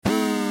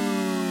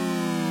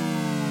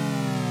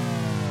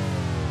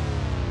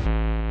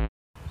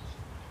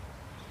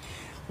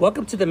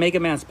Welcome to the Mega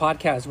Man's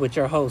podcast with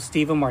your host,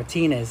 Steven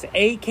Martinez,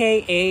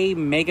 a.k.a.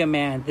 Mega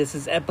Man. This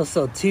is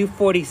episode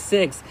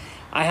 246.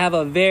 I have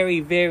a very,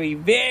 very,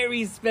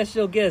 very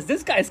special guest.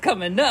 This guy's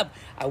coming up.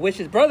 I wish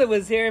his brother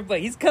was here,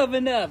 but he's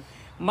coming up.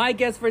 My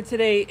guest for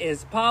today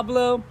is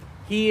Pablo.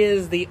 He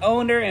is the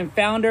owner and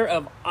founder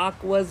of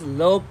Aguas,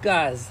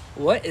 Locas.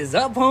 What is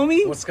up,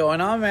 homie? What's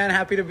going on, man?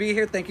 Happy to be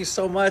here. Thank you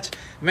so much.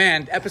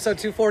 Man, episode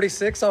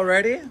 246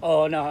 already?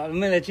 Oh, no. I'm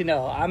going to let you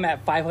know. I'm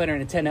at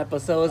 510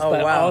 episodes. Oh,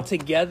 but wow. all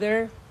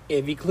together,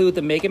 if you include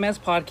the Mega Man's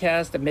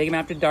podcast, the Mega Man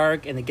After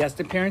Dark, and the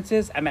guest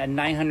appearances, I'm at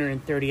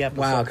 930 episodes.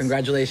 Wow,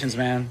 congratulations,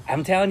 man.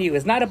 I'm telling you,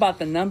 it's not about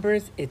the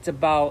numbers. It's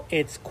about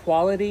its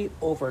quality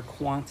over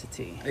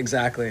quantity.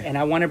 Exactly. And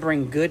I want to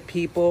bring good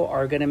people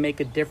are going to make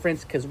a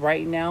difference, because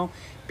right now,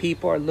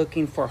 people are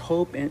looking for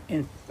hope and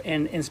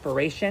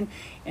inspiration.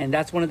 And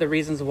that's one of the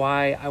reasons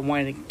why I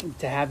wanted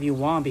to have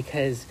you on,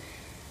 because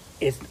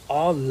it's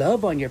all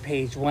love on your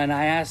page. When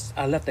I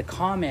left a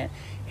comment,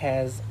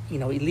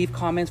 you leave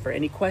comments for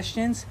any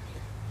questions.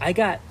 I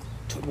got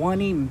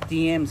 20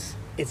 DMs.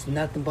 It's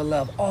nothing but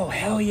love. Oh,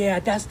 hell yeah,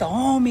 that's the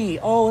homie.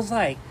 Oh, it's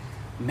like,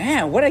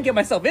 man, what did I get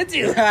myself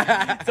into?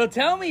 So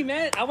tell me,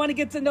 man, I want to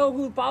get to know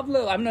who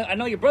Pablo. I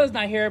know your brother's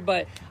not here,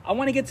 but I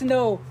want to get to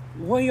know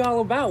what you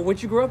all about,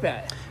 what you grew up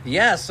at.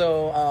 Yeah,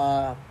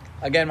 so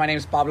again, my name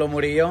is Pablo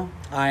Murillo.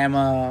 I am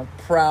a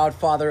proud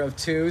father of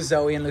two,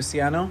 Zoe and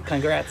Luciano.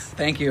 Congrats.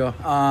 Thank you.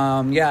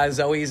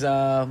 Zoe's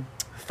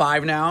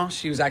 5 now.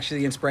 She was actually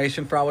the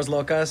inspiration for Aguas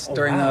Locas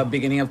during the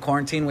beginning of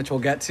quarantine, which we'll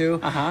get to.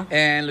 Uh-huh.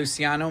 And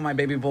Luciano, my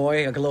baby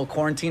boy, a little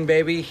quarantine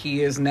baby,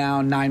 he is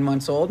now 9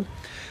 months old.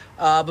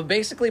 But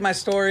basically, my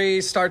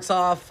story starts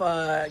off,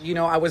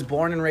 I was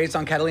born and raised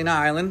on Catalina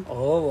Island.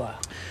 Oh,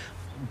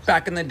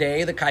 Back in the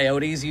day, the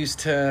coyotes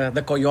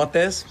the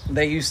coyotes,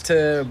 they used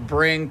to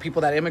bring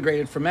people that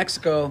immigrated from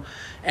Mexico,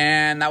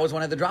 and that was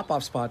one of the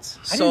drop-off spots.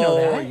 I didn't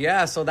know that.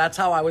 Yeah, so that's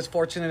how I was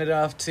fortunate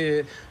enough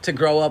to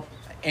grow up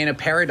in a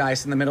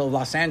paradise in the middle of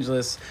Los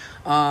Angeles.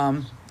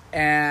 And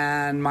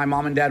my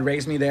mom and dad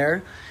raised me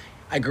there.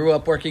 I grew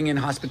up working in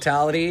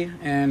hospitality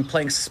and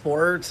playing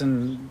sports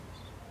and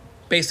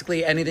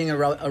basically anything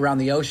around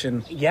the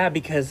ocean. yeah,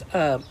 because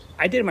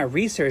I did my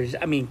research.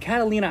 I mean,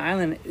 Catalina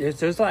Island,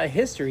 there's a lot of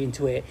history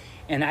into it.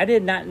 And I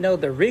did not know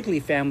the Wrigley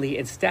family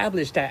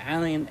established that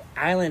island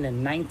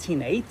in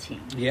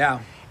 1918. Yeah.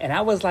 And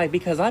I was like,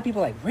 because a lot of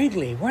people are like,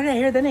 Wrigley, where did I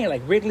hear the name?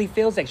 Like Wrigley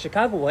Fields, like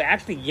Chicago. Well,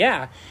 actually,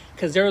 yeah,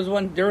 because they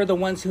were the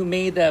ones who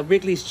made the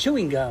Wrigley's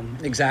chewing gum.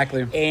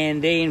 Exactly.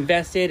 And they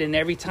invested, and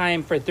every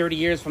time for 30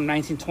 years from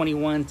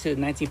 1921 to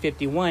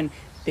 1951,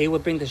 they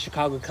would bring the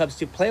Chicago Cubs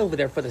to play over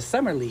there for the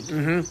summer league.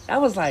 Mm-hmm. I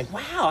was like,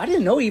 wow, I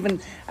didn't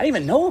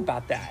even know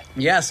about that.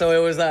 Yeah, so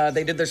it was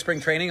they did their spring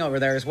training over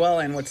there as well.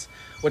 And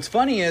what's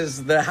funny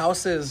is the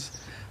houses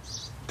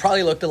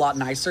probably looked a lot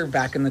nicer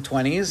back in the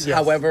 20s. Yes.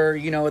 However,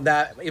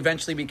 that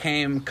eventually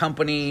became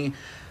company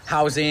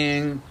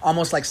housing,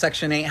 almost like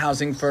Section 8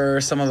 housing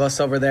for some of us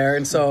over there.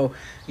 And so,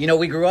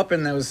 we grew up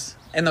in those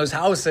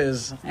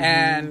houses. Mm-hmm.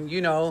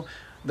 And,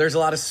 there's a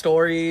lot of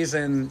stories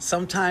and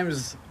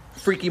sometimes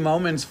freaky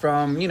moments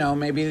from,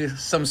 maybe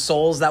some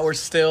souls that were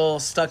still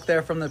stuck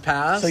there from the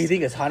past. So you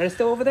think it's haunted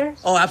still over there?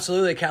 Oh,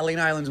 absolutely.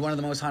 Catalina Island's one of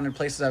the most haunted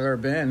places I've ever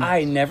been.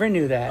 I never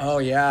knew that. Oh,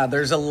 yeah.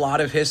 There's a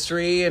lot of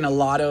history and a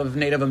lot of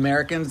Native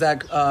Americans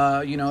that,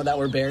 that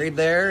were buried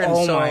there.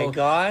 And my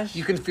gosh.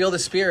 You can feel the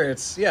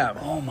spirits. Yeah.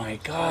 Oh, my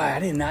God. I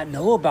did not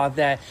know about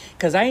that.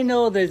 Because I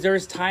know that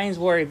there's times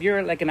where if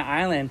you're like an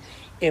island,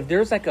 if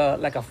there's like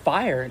a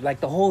fire, like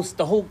the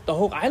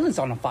whole island's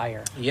on a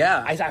fire.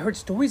 Yeah. I heard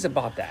stories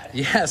about that.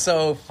 Yeah.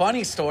 So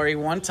funny story.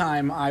 One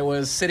time I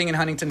was sitting in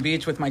Huntington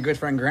Beach with my good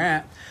friend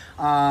Grant.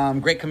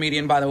 Great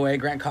comedian, by the way,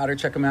 Grant Cotter.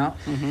 Check him out.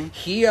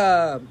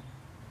 Mm-hmm.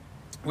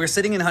 We were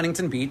sitting in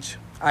Huntington Beach.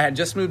 I had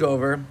just moved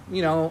over,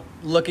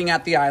 looking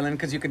at the island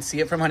because you could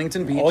see it from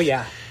Huntington Beach. Oh,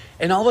 yeah.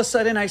 And all of a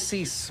sudden I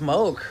see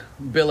smoke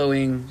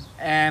billowing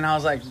and I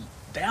was like,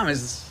 damn,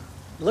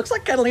 looks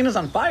like Catalina's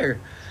on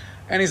fire.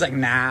 And he's like,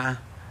 nah.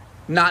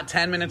 Not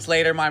 10 minutes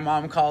later, my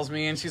mom calls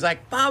me and she's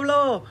like,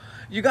 Pablo,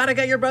 you got to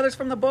get your brothers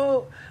from the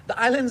boat. The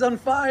island's on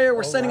fire.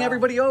 We're sending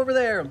everybody over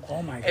there.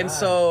 Oh, my God. And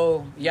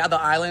so, yeah, the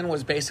island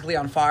was basically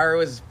on fire. It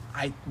was,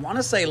 I want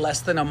to say, less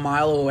than a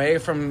mile away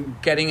from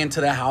getting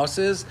into the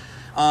houses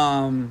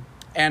and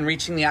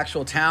reaching the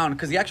actual town.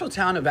 Because the actual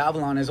town of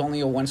Avalon is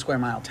only a 1 square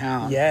mile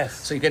town. Yes.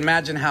 So you can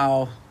imagine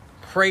how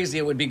crazy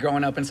it would be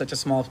growing up in such a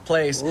small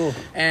place. Ooh.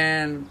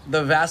 And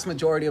the vast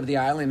majority of the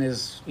island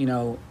is,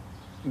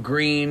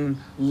 green,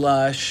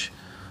 lush,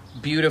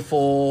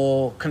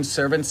 beautiful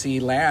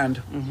conservancy land,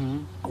 mm-hmm.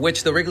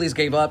 which the Wrigleys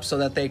gave up so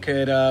that they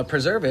could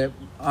preserve it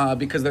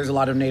because there's a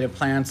lot of native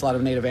plants, a lot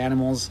of native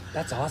animals.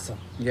 That's awesome.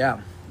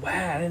 Yeah.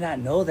 Wow, I did not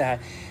know that.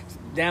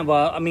 Damn,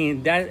 well, I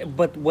mean,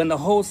 but when the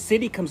whole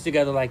city comes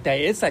together like that,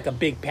 it's like a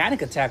big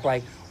panic attack.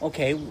 Like,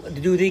 okay,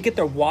 do they get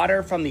their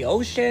water from the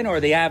ocean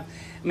or they have,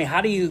 how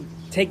do you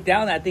take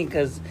down that thing?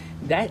 Because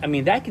that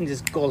can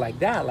just go like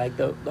that, like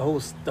the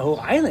whole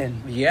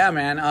island. Yeah,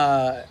 man.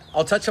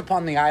 I'll touch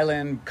upon the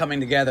island coming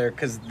together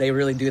because they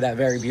really do that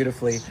very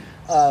beautifully.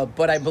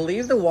 But I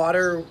believe the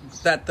water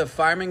that the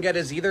firemen get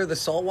is either the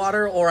salt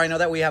water, or I know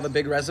that we have a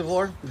big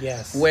reservoir.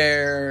 Yes.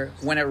 Where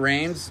when it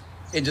rains,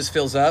 it just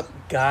fills up.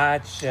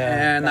 Gotcha.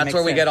 And that's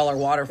where we get all our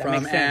water That from.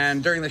 makes sense.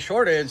 And during the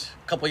shortage,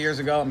 a couple years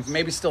ago,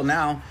 maybe still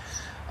now,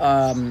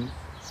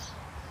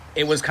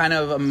 it was kind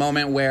of a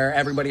moment where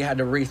everybody had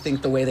to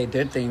rethink the way they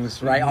did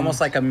things, right? Almost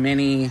like a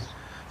mini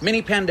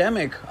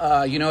pandemic.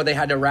 They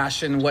had to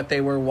ration what they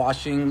were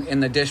washing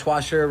in the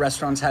dishwasher.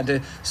 Restaurants had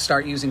to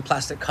start using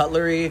plastic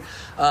cutlery,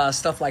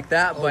 stuff like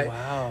that. But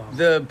wow.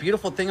 The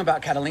beautiful thing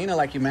about Catalina,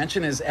 like you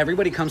mentioned, is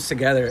everybody comes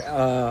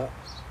together.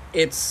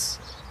 It's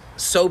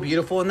so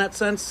beautiful in that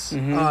sense,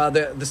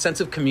 the sense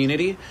of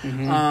community,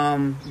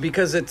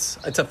 because it's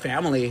a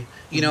family.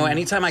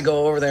 Anytime I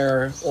go over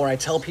there, or I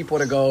tell people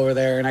to go over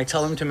there, and I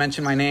tell them to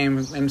mention my name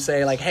and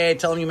say like, hey,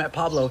 tell them you met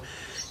Pablo,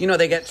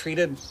 they get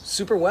treated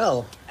super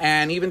well.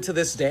 And even to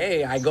this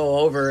day, I go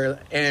over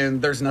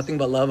and there's nothing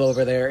but love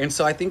over there. And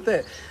so I think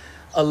that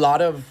a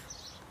lot of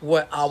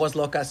what Aguas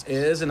Locas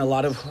is, and a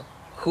lot of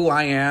who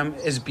I am,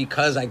 is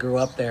because I grew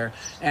up there,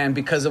 and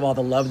because of all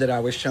the love that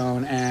I was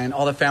shown, and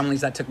all the families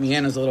that took me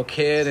in as a little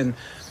kid and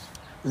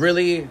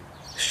really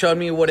showed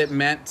me what it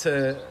meant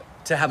to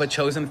have a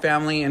chosen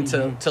family, and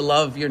to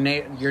love your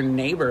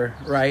neighbor,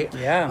 right?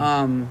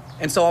 Yeah.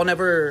 And so I'll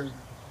never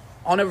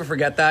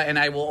forget that, and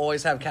I will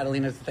always have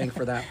Catalina to thank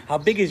for that. How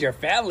big is your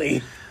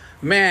family?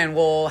 Man,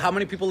 well, how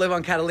many people live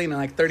on Catalina?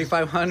 Like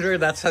 3,500.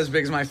 That's as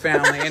big as my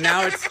family.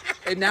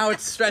 And now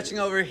it's stretching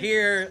over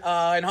here,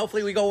 and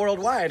hopefully we go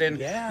worldwide.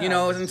 And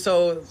and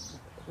so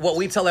what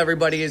we tell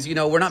everybody is,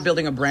 we're not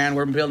building a brand,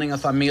 we're building a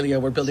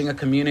familia, we're building a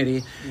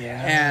community.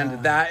 Yeah.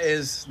 And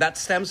that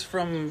stems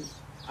from,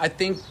 I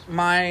think,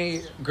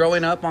 my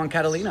growing up on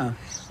Catalina.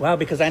 Wow,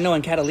 because I know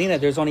in Catalina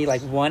there's only like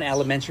one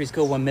elementary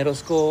school, one middle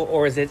school,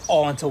 or is it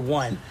all into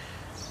one?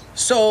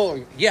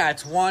 So, yeah,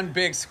 it's one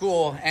big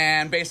school,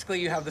 and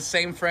basically you have the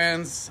same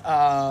friends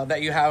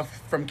that you have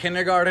from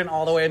kindergarten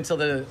all the way until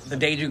the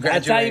day you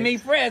graduate. That's how you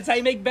make friends. How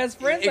you make best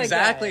friends.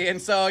 Exactly. Like that. And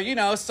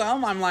so,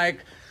 some I'm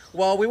like,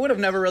 well, we would have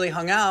never really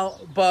hung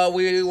out, but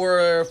we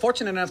were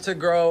fortunate enough to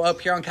grow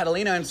up here on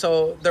Catalina, and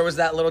so there was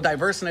that little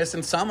diverseness.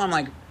 And some I'm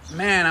like,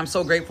 man, I'm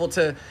so grateful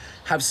to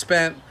have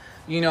spent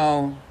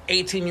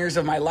 18 years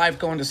of my life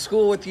going to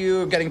school with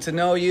you, getting to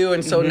know you.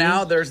 And so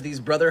now there's these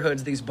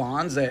brotherhoods, these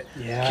bonds that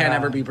can't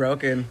ever be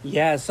broken.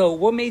 Yeah. So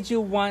what made you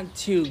want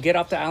to get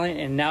off the island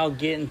and now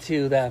get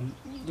into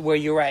where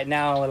you're at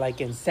now,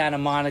 like in Santa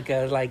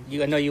Monica? Like,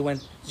 I know did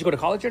you go to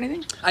college or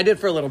anything? I did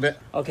for a little bit.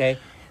 Okay.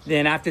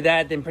 Then after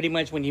that, then pretty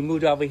much when you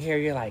moved over here,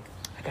 you're like,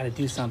 I got to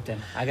do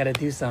something.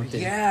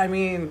 Yeah. I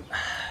mean,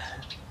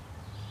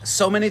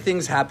 so many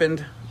things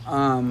happened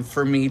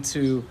for me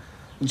to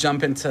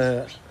jump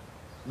into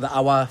the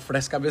agua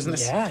fresca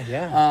business.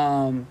 Yeah.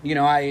 I'm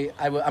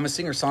a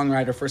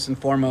singer-songwriter first and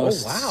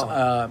foremost. Oh,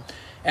 wow.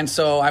 And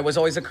so I was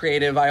always a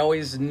creative. I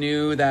always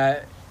knew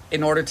that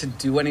in order to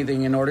do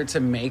anything, in order to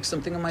make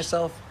something of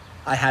myself,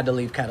 I had to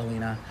leave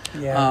Catalina.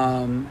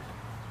 Yeah.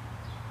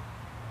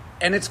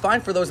 And it's fine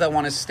for those that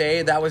want to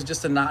stay. That was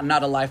just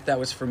not a life that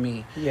was for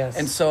me. Yes.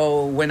 And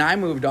so when I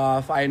moved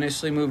off, I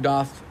initially moved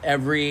off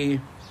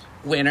every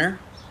winter.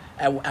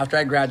 After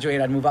I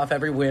graduated, I'd move off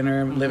every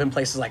winter, live in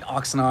places like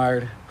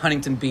Oxnard,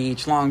 Huntington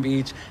Beach, Long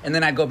Beach, and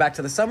then I'd go back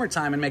to the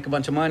summertime and make a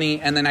bunch of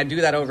money, and then I'd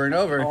do that over and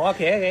over. Oh,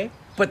 okay.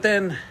 But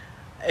then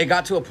it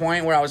got to a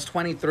point where I was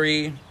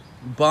 23,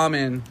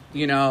 bumming,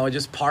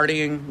 just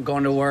partying,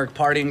 going to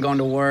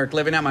work,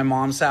 living at my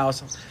mom's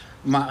house,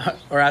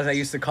 or as I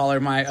used to call her,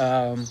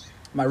 my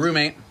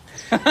roommate.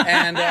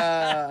 And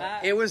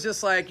it was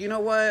just like, you know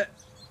what?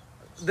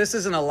 This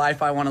isn't a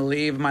life I want to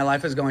leave. My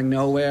life is going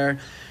nowhere.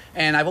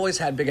 And I've always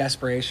had big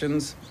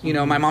aspirations.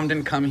 My mom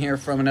didn't come here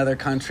from another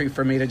country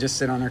for me to just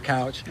sit on her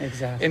couch.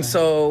 Exactly. And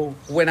so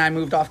when I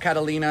moved off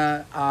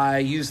Catalina, I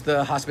used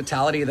the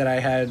hospitality that I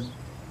had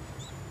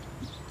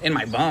in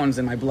my bones,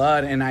 in my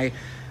blood, and I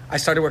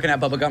started working at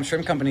Bubba Gum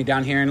Shrimp Company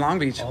down here in Long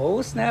Beach.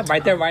 Oh, snap.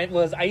 Right there,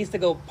 I used to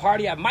go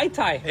party at Mai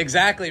Tai.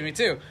 Exactly, me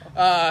too.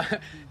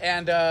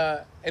 And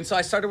so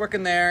I started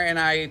working there, and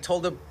I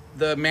told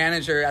the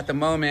manager at the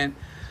moment,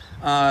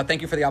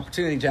 thank you for the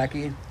opportunity,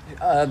 Jackie,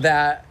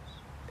 that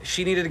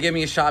she needed to give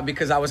me a shot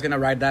because I was going to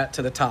ride that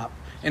to the top.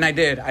 And I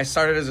did. I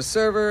started as a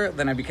server,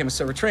 then I became a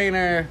server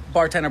trainer,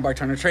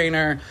 bartender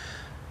trainer,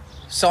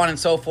 so on and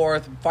so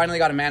forth. Finally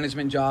got a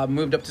management job,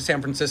 moved up to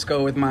San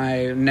Francisco with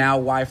my now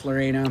wife,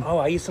 Lorena. Oh,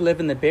 I used to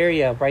live in the Bay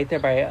Area, right there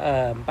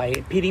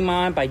by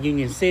Piedmont, by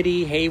Union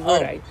City,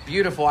 Hayward. Oh,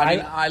 beautiful.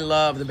 I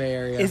love the Bay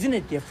Area. Isn't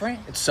it different?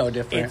 It's so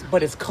different.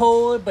 But it's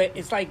cold, but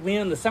it's like,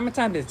 in the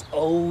summertime, it's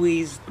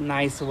always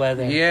nice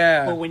weather.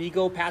 Yeah. But when you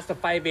go past the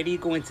 580,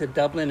 going to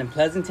Dublin and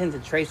Pleasanton to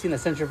Tracy in the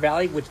Central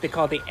Valley, which they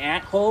call the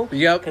ant hole.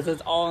 Yep. Because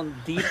it's all in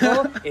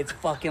depot, it's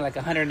fucking like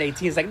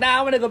 118. It's like, nah,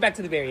 I want to go back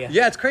to the Bay Area.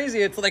 Yeah, it's crazy.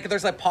 It's like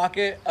there's a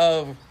pocket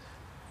of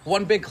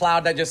one big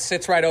cloud that just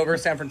sits right over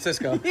San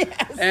Francisco.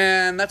 Yes.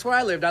 And that's where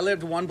I lived. I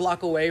lived one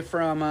block away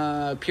from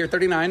Pier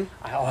 39.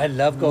 Oh, I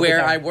love going where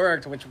there. I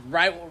worked, which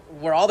right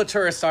where all the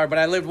tourists are, but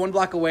I lived 1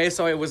 block away,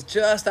 so it was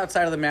just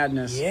outside of the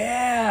madness.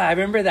 Yeah, I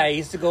remember that. I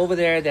used to go over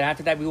there. Then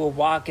after that, we would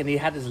walk, and they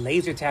had this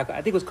laser tag. I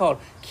think it was called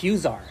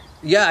Qzar.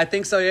 Yeah, I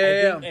think so.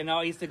 Yeah. And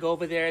I used to go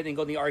over there, then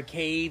go to the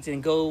arcades,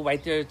 and go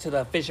right there to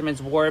the Fisherman's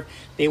Wharf.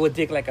 They would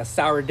dig like a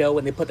sourdough,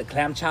 and they put the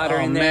clam chowder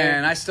in there.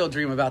 Man, I still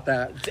dream about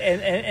that.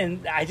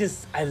 And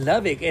I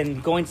love it.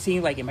 And going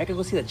seeing like, am I gonna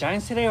go see the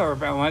Giants today, or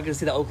am I gonna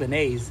see the Oakland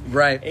A's?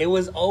 Right. It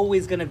was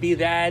always gonna be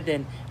that.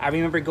 And I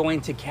remember going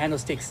to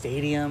Candlestick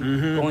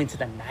Stadium, going to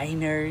the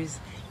Niners.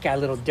 Got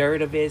a little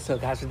dirt of it, so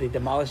that's where they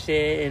demolished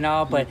it and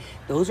all. But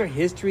those are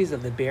histories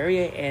of the Bay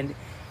Area, and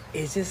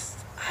it's just,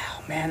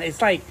 oh man, it's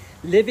like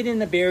living in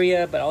the Bay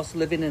Area, but also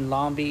living in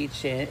Long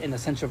Beach and in the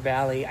Central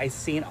Valley. I've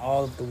seen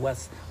all of the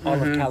West, all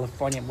of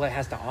California, and what it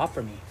has to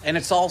offer me. And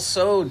it's all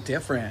so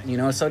different,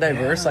 so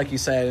diverse, like you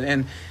said.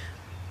 And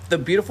the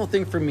beautiful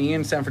thing for me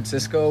in San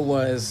Francisco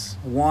was,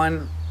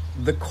 one,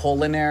 the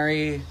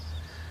culinary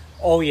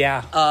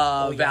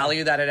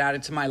value that it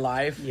added to my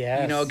life.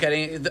 Yes.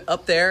 Getting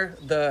up there,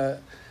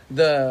 the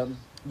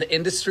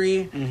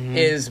industry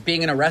is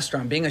being in a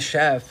restaurant, being a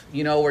chef.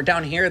 Where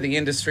down here the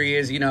industry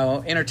is,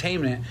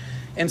 entertainment.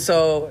 And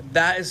so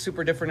that is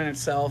super different in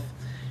itself.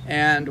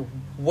 And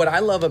what I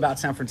love about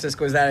San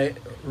Francisco is that it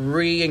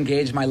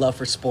re-engaged my love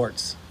for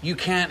sports. You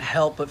can't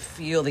help but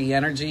feel the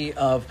energy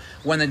of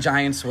when the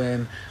Giants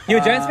win. You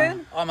a Giants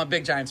fan? I'm a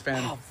big Giants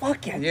fan. Oh,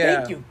 fuck yeah.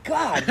 Thank you,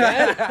 God,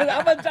 man.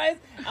 I'm a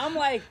Giants. I'm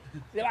like,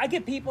 I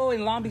get people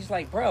in Long Beach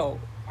like, bro,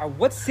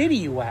 what city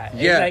you at?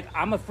 Yeah. It's like,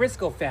 I'm a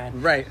Frisco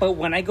fan. Right. But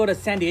when I go to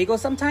San Diego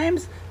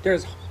sometimes,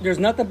 there's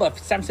nothing but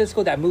San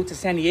Francisco that moved to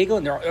San Diego,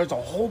 and there's a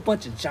whole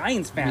bunch of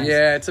Giants fans.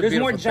 Yeah, it's a There's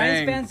beautiful more Giants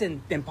thing.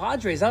 fans than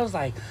Padres. I was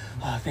like,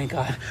 oh, thank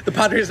God. The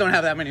Padres don't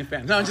have that many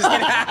fans. No, I'm just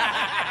kidding.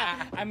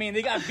 I mean,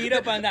 they got beat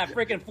up on that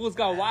freaking Fools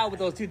Gone Wild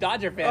with those 2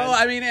 Dodger fans. Oh,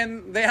 I mean,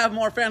 and they have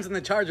more fans than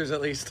the Chargers, at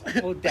least.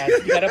 Well, you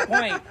got a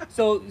point.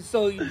 So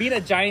being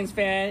a Giants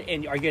fan,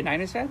 and are you a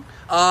Niners fan?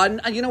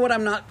 You know what?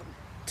 I'm not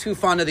too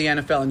fond of the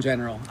NFL in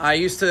general. I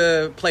used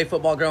to play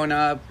football growing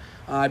up.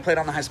 I played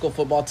on the high school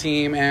football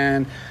team,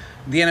 and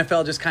the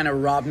NFL just kind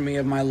of robbed me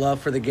of my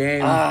love for the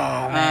game.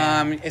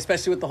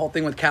 Especially with the whole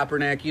thing with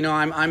Kaepernick.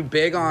 I'm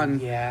big on,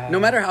 no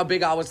matter how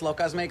big Aguas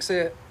Locas makes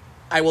it,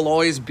 I will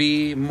always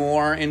be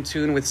more in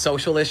tune with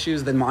social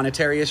issues than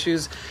monetary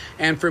issues.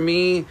 And for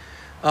me,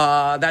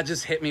 that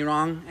just hit me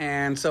wrong,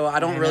 and so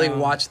I don't really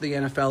watch the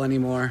NFL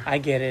anymore. I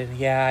get it.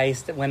 Yeah,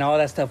 when all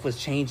that stuff was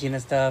changing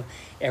and stuff,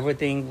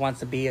 everything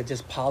wants to be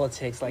just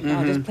politics. Like,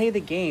 no, just play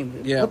the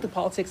game. Yeah. Put the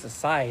politics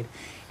aside.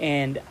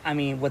 And, I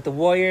mean, with the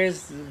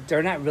Warriors,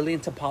 they're not really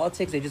into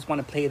politics. They just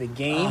want to play the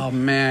game. Oh,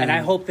 man. And I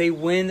hope they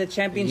win the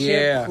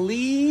championship,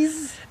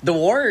 please. The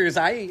Warriors,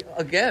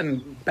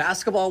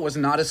 basketball was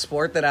not a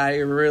sport that I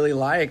really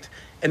liked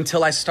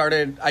until I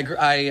started.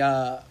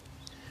 I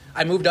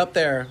moved up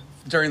there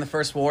during the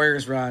first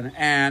Warriors run,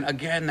 and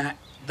again,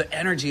 the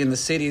energy in the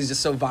city is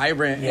just so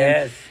vibrant.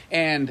 Yes.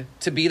 And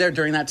to be there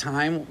during that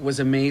time was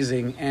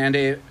amazing, and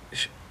it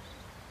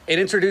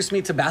introduced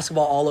me to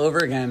basketball all over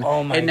again.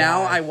 Oh my! And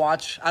now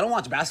gosh. I don't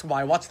watch basketball.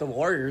 I watch the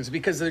Warriors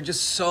because they're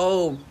just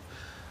so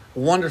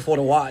wonderful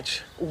to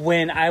watch.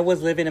 When I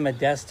was living in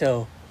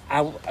Modesto,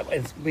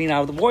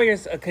 the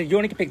Warriors. Cause you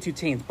only can pick 2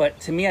 teams,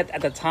 but to me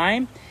at the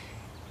time,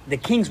 the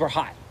Kings were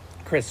hot.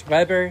 Chris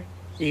Webber.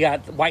 You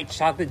got White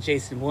Chocolate,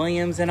 Jason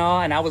Williams and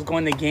all, and I was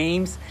going to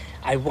games.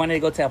 I wanted to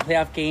go to a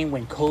playoff game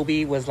when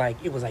Kobe was like,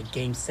 it was like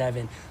Game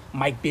 7.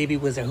 Mike Bibby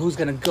was there. Who's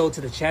going to go to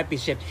the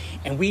championship?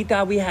 And we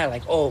thought we had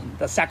like,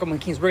 the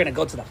Sacramento Kings, we're going to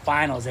go to the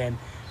finals. And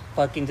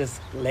fucking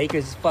just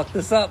Lakers just fucked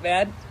us up,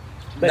 man.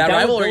 But that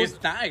rivalry is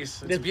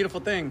nice. It's a beautiful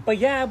thing. But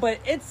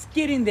it's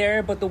getting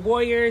there. But the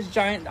Warriors,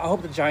 Giants, I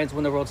hope the Giants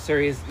win the World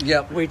Series.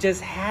 Yep. We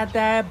just had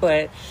that.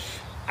 But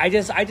I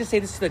just say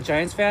this to the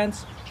Giants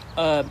fans.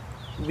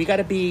 We got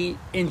to be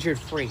injured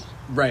free.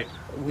 Right.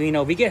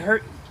 We get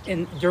hurt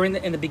in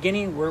the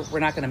beginning. We're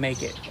not going to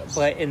make it.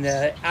 But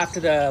after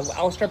the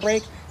All-Star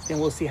break, then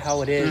we'll see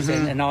how it is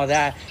and all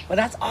that. But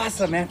that's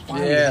awesome, man.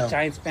 Finally, a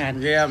Giants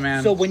fan. Yeah,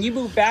 man. So when you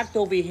moved back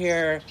over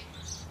here,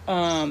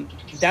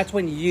 that's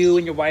when you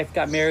and your wife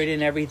got married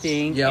and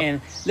everything. Yep.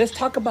 And let's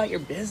talk about your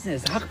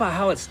business. Talk about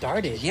how it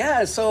started.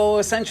 Yeah. So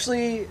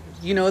essentially,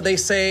 they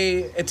say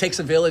it takes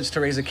a village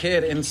to raise a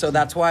kid, and so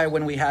that's why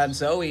when we had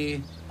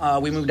Zoe.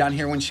 We moved down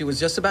here when she was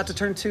just about to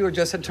turn 2 or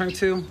just had turned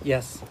 2.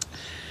 Yes.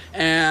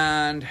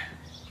 And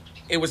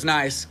it was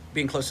nice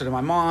being closer to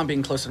my mom,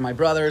 being closer to my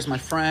brothers, my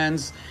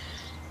friends.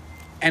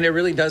 And it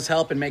really does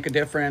help and make a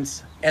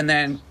difference. And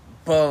then,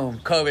 boom,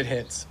 COVID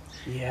hits.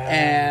 Yeah.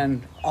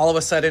 And all of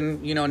a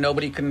sudden,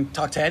 nobody can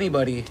talk to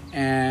anybody.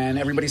 And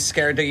everybody's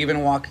scared to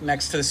even walk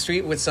next to the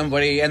street with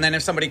somebody. And then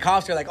if somebody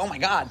coughs, you're like, oh, my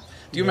God.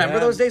 Do you remember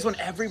those days when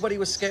everybody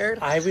was scared?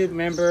 I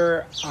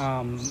remember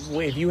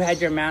if you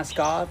had your mask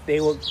off,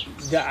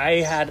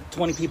 I had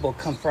 20 people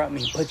confront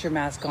me, put your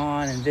mask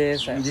on and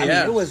this. I mean,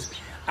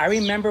 I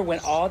remember when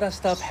all that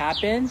stuff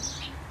happened,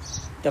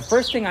 the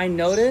first thing I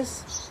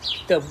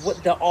noticed,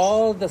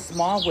 all the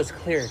smog was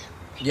cleared.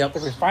 Yep. The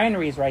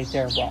refineries right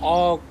there were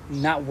all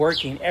not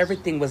working.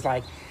 Everything was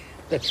like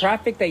The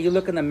traffic that you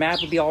look in the map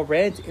would be all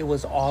reds. It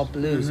was all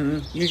blues.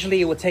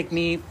 Usually it would take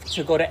me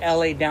to go to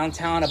LA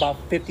downtown about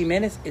 50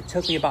 minutes. It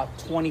took me about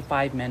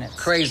 25 minutes.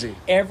 Crazy.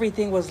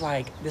 Everything was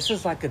like, this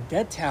is like a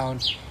dead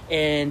town.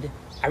 And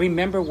I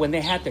remember when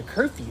they had the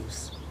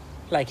curfews.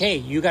 Like, hey,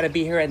 you got to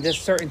be here at this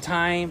certain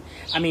time.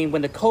 I mean,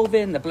 when the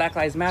COVID and the Black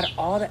Lives Matter,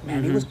 all that,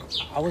 man,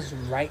 I was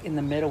right in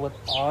the middle with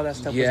all that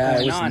stuff was going on.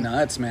 Yeah, it was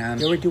nuts, man.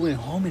 They were doing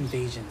home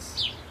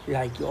invasions.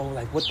 Like,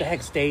 what the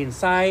heck, stay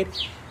inside.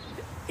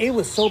 It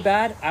was so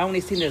bad. I only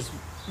seen this.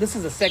 This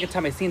is the second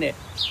time I've seen it.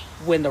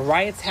 When the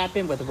riots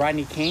happened with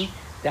Rodney King,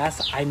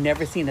 I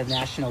never seen the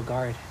National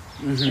Guard.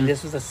 And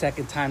this was the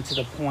second time, to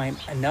the point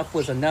enough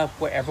was enough,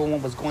 where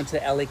everyone was going to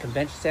the LA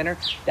Convention Center.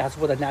 That's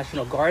where the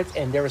National Guards,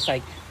 and there was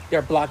like,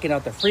 they're blocking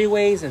out the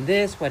freeways and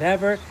this,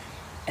 whatever.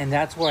 And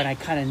that's when I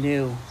kind of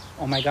knew,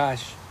 oh my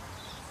gosh,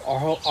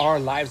 our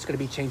lives are going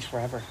to be changed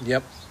forever.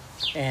 Yep.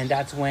 And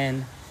that's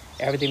when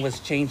everything was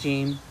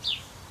changing.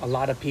 A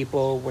lot of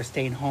people were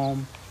staying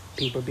home.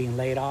 People being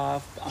laid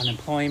off,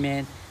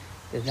 unemployment.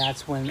 And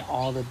that's when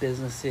all the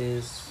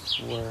businesses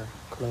were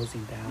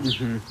closing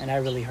down. And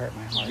that really hurt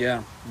my heart.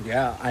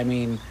 Yeah. I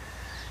mean,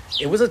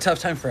 it was a tough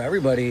time for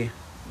everybody,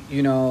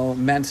 you know,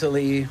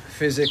 mentally,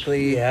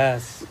 physically.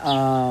 Yes.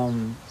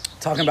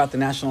 Talking about the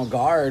National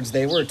Guards,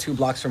 they were 2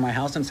 blocks from my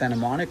house in Santa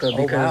Monica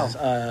because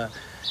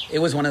it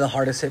was one of the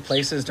hardest hit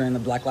places during the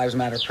Black Lives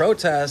Matter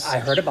protests. I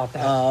heard about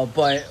that.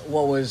 But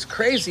what was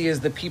crazy is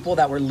the people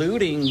that were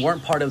looting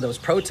weren't part of those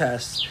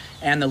protests.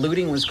 And the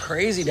looting was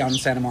crazy down in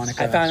Santa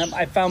Monica.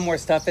 I found more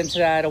stuff into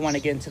that. I don't want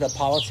to get into the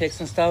politics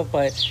and stuff,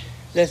 but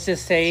let's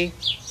just say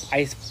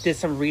I did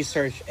some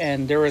research,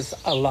 and there was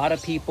a lot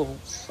of people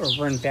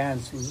were in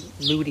vans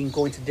looting,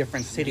 going to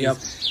different cities. Yep.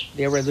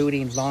 They were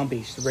looting Long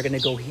Beach. We're going to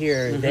go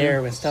here,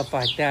 there, and stuff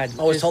like that.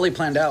 Oh, it's totally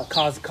planned out.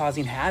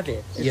 Causing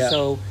havoc. And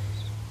so,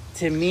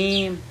 to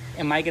me,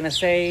 am I going to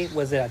say,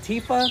 was it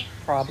Antifa?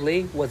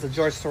 Probably. Was it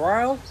George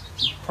Soros?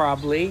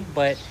 Probably.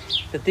 But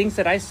the things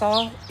that I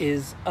saw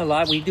is a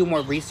lot. We do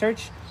more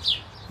research.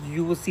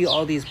 You will see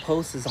all these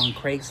posts on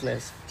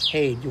Craigslist.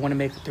 Hey, you want to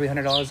make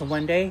 $300 in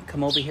one day?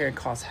 Come over here and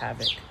cause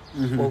havoc.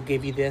 We'll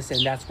give you this.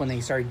 And that's when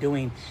they started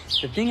doing.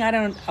 The thing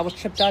I was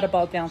tripped out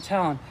about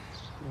downtown,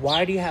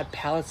 why do you have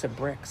pallets of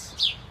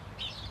bricks?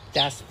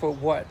 That's for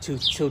what?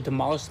 To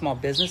demolish small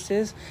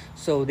businesses,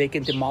 so they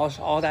can demolish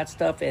all that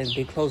stuff and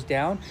be closed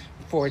down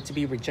for it to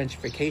be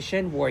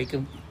gentrification, where you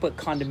can put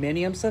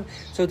condominiums of.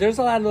 So there's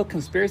a lot of little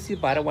conspiracy,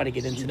 but I don't want to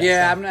get into that.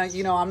 Yeah,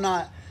 stuff. I'm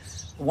not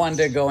one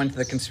to go into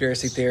the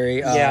conspiracy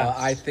theory.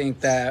 I think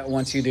that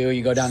once you do,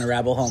 you go down a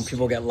rabbit hole and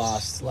people get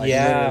lost,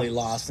 literally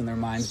lost in their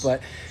minds.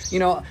 But, you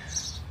know,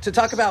 to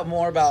talk about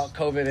more about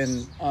COVID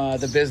and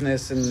the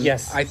business, and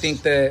I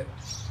think that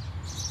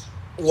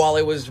while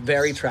it was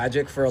very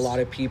tragic for a lot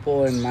of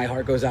people, and my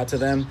heart goes out to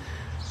them,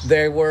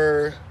 there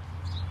were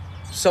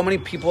so many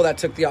people that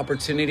took the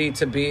opportunity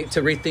to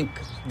rethink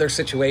their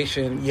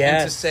situation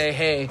and to say,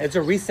 hey, it's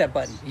a reset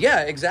button.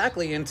 Yeah,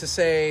 exactly. And to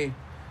say,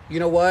 you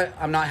know what,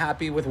 I'm not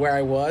happy with where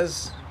I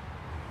was.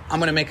 I'm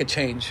going to make a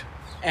change.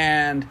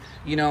 And,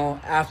 you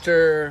know,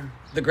 after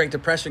the Great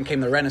Depression came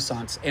the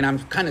Renaissance, and I'm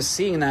kind of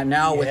seeing that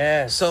now with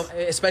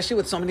especially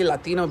with so many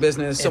Latino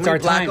business, so many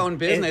Black-owned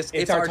business.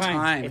 It's our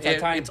time.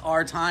 It's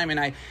our time, and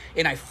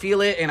I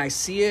feel it, and I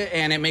see it,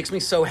 and it makes me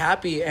so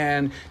happy.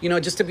 And you know,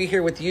 just to be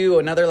here with you,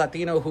 another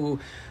Latino who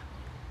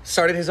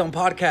started his own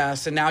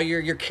podcast, and now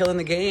you're killing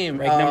the game.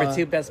 Ranked number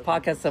 2 best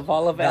podcast of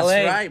all of LA.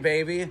 That's right,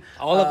 baby.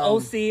 All of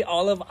OC,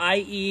 all of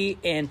IE,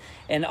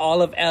 and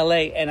all of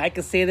LA. And I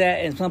could say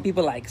that, and some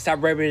people like,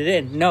 stop rubbing it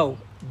in. No.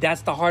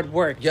 That's the hard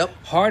work. Yep.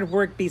 Hard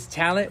work beats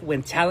talent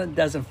when talent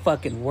doesn't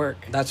fucking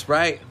work. That's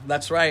right.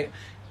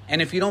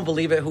 And if you don't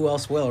believe it, who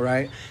else will,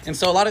 right? And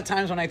so a lot of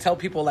times when I tell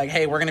people, like,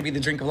 hey, we're going to be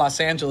the drink of Los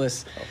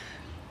Angeles,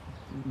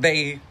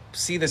 they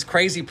see this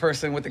crazy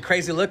person with the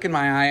crazy look in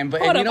my eye.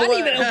 But hold up, I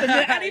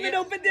didn't even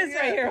open this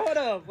right here. Hold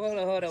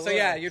up. So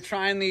yeah, you're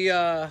trying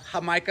the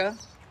Jamaica.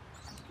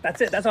 That's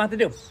it. That's all I have to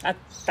do.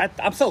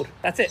 I'm sold.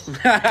 That's it.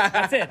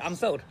 That's it. I'm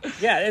sold.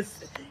 Yeah,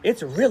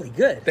 it's really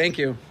good. Thank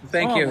you.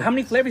 How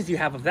many flavors do you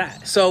have of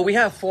that? So we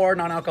have 4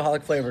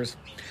 non-alcoholic flavors.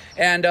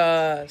 And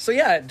so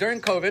yeah, during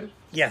COVID,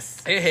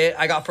 yes, it hit.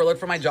 I got furloughed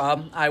from my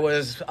job. I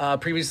was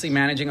previously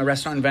managing a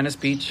restaurant in Venice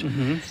Beach.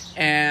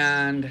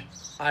 And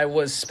I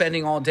was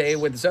spending all day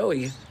with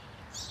Zoe,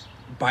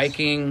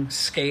 biking,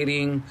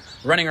 skating,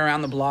 running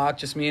around the block,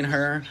 just me and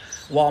her,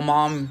 while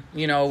mom,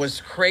 you know,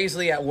 was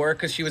crazily at work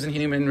because she was in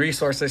human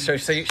resources. So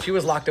she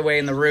was locked away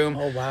in the room.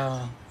 Oh,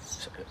 wow.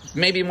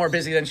 Maybe more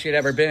busy than she had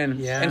ever been.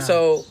 Yeah. And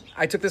so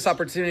I took this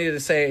opportunity to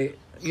say,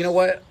 you know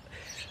what?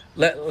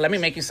 Let me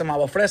make you some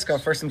agua fresca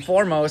first and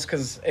foremost,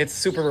 because it's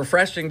super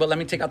refreshing, but let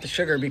me take out the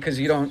sugar because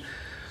I don't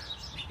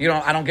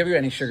give you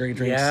any sugary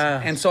drinks.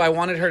 Yeah. And so I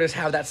wanted her to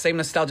have that same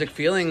nostalgic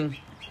feeling,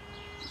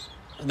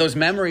 those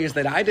memories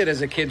that I did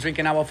as a kid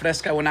drinking agua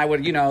fresca when I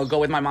would, you know, go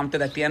with my mom to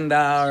the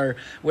tienda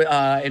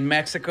or in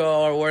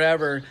Mexico or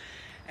wherever.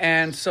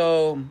 And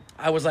so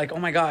I was like, oh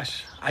my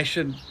gosh, I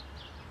should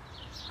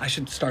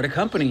start a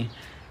company.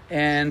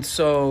 And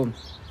so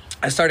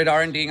I started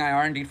R&Ding. I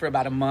R&D'd for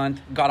about a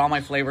month, got all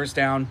my flavors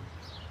down.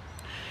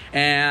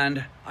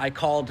 And I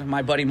called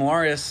my buddy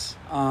Morris,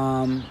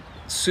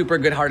 super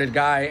good-hearted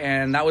guy.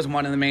 And that was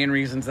one of the main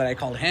reasons that I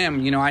called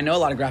him. You know, I know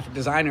a lot of graphic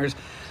designers,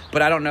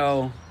 but I don't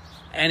know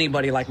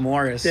anybody like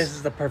Morris. This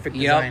is the perfect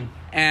design.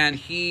 And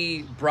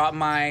he brought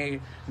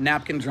my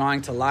napkin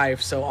drawing to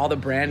life. So all the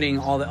branding,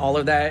 all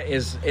of that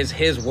is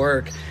his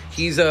work.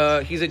 He's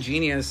a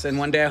genius, and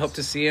one day I hope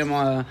to see him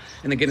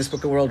in the Guinness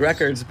Book of World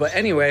Records. But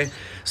anyway,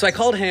 so I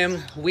called him.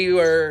 We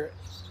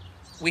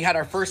had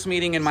our first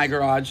meeting in my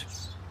garage,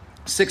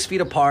 6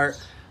 feet apart,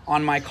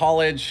 on my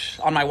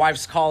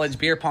wife's college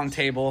beer pong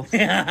table.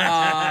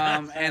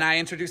 And I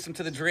introduced him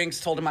to the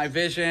drinks, told him my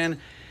vision,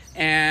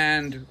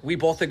 and we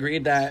both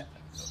agreed that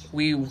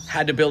we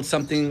had to build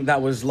something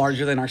that was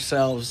larger than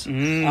ourselves,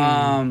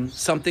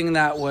 something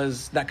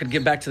that could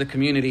give back to the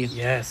community.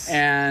 Yes.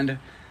 And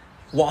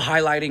while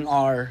highlighting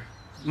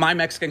my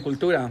Mexican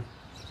cultura.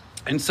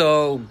 And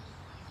so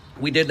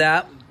we did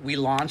that. We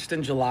launched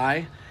in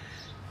July,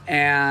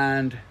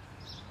 and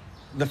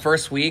the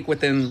first week,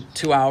 within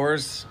 2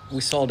 hours,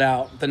 we sold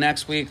out. The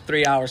next week,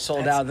 3 hours,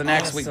 sold out. The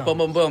next week, boom,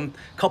 boom, boom.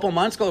 A couple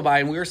months go by,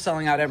 and we were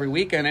selling out every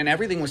weekend, and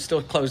everything was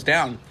still closed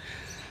down.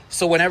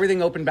 So when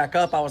everything opened back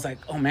up, I was like,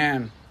 oh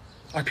man,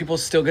 are people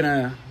still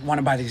gonna want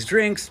to buy these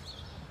drinks?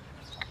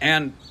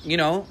 And, you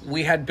know,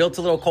 we had built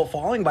a little cult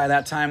following by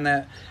that time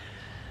that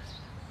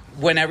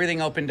when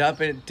everything opened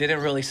up, it didn't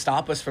really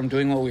stop us from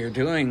doing what we were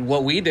doing.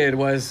 What we did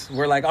was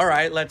we're like, all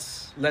right,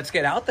 let's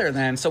get out there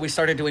then. So we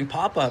started doing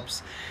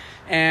pop-ups.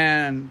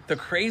 And the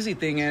crazy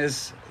thing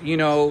is, you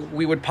know,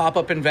 we would pop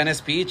up in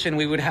Venice Beach, and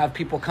we would have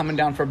people coming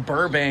down from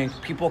Burbank,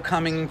 people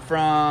coming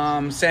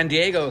from San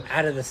Diego,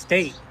 out of the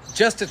state,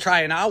 just to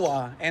try an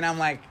agua. And I'm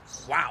like,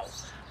 wow,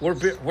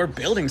 we're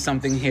building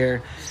something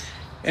here.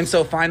 And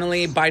so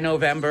finally, by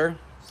November,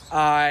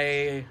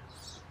 I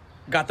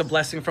got the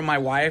blessing from my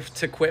wife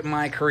to quit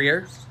my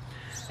career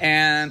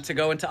and to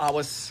go into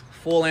Aguas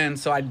full in.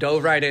 So I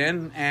dove right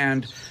in,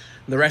 and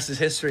the rest is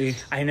history.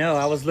 I know.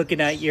 I was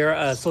looking at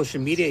your social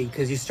media,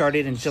 because you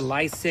started in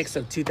July 6th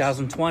of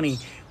 2020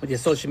 when your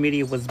social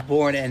media was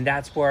born. And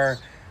that's where,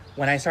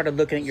 when I started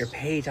looking at your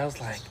page, I was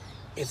like,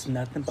 it's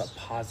nothing but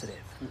positive.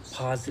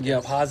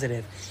 Yep.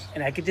 Positive.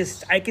 And I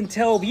can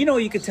tell, you know,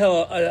 you could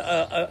tell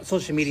a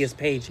social media's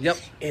page. Yep.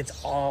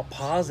 It's all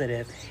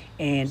positive.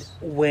 And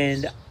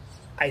when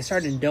I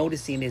started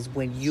noticing is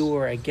when you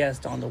were a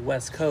guest on the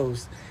West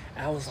Coast,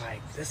 I was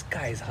like, this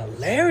guy's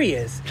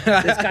hilarious.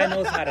 This guy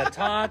knows how to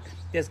talk.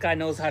 This guy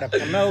knows how to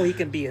promote. He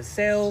can be a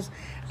sales.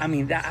 I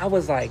mean, I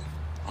was like,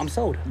 I'm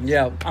sold.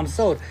 Yeah. I'm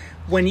sold.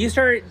 When you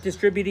start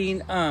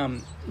distributing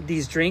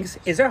these drinks,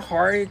 is it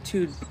hard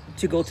to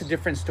go to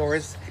different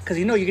stores? Because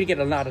you know you're going to get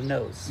a lot of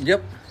no's.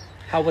 Yep.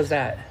 How was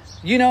that?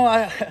 You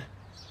know,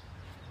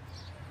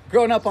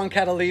 growing up on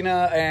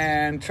Catalina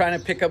and trying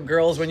to pick up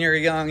girls when you're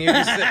young, you're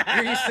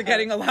used to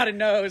getting a lot of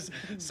no's.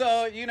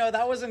 So, you know,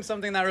 that wasn't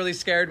something that really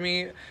scared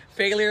me.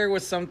 Failure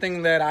was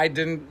something that I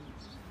didn't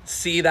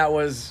see that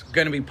was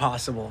going to be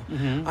possible.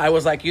 Mm-hmm. I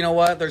was like, you know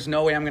what? There's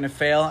no way I'm going to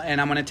fail,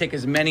 and I'm going to take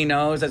as many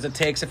no's as it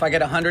takes. If I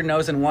get 100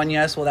 no's and one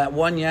yes, well, that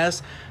one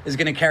yes is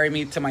going to carry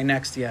me to my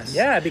next yes.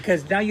 Yeah,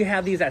 because now you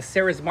have these at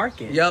Sarah's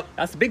Market. Yep.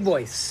 That's the big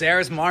boys.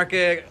 Sarah's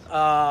Market.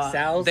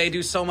 Sal's. They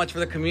do so much for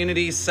the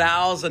community.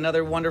 Sal's,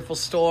 another wonderful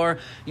store.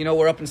 You know,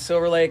 we're up in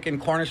Silver Lake and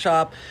Corner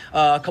Shop.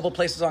 A couple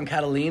places on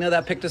Catalina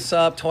that picked us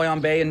up. Toy on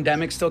Bay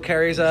Endemic still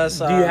carries us.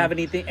 Do you have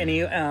any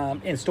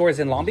in stores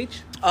in Long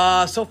Beach?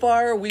 So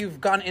far, we've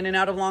gone in and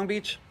out of Long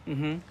Beach.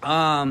 Mm-hmm.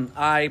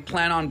 I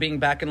plan on being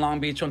back in Long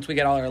Beach once we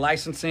get all our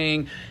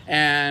licensing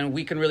and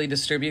we can really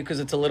distribute, because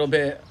it's a little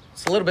bit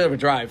of a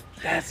drive.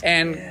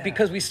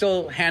 Because we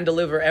still hand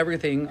deliver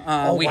everything.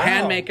 We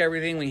hand make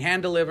everything. We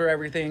hand deliver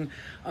everything.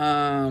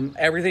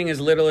 Everything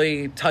is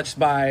literally touched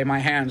by my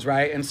hands,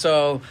 right? And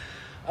so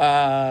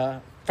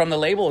from the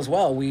label as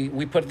well,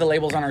 we put the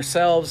labels on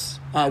ourselves.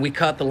 We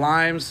cut the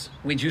limes.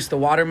 We juice the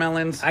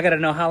watermelons. I got to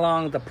know how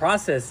long the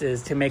process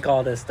is to make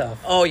all this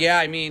stuff. Oh, yeah.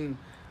 I mean,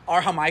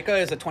 our Jamaica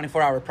is a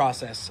 24-hour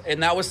process.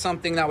 And that was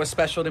something that was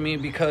special to me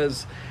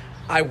because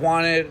I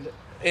wanted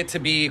it to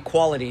be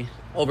quality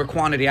over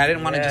quantity. I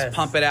didn't want to just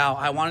pump it out.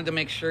 I wanted to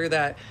make sure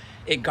that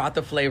it got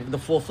the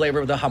full flavor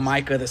of the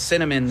Jamaica, the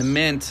cinnamon, the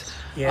mint,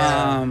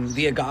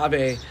 the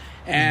agave.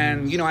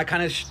 And, you know, I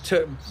kind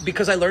of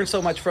because I learned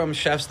so much from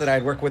chefs that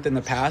I'd worked with in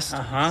the past.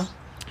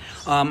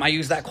 I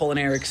used that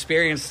culinary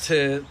experience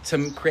to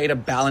create a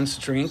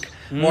balanced drink,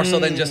 more so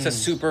than just a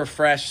super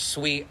fresh,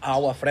 sweet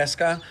agua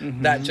fresca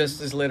that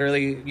just is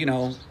literally, you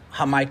know,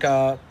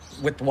 Jamaica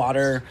with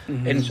water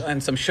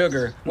and some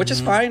sugar, which is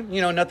fine.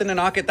 You know, nothing to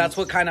knock it. That's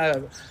what kind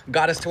of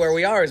got us to where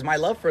we are, is my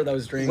love for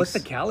those drinks. What's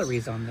the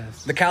calories on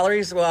this? The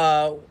calories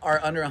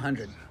are under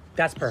 100.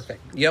 That's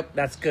perfect. Yep.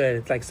 That's good.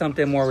 It's like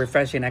something more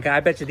refreshing. Like,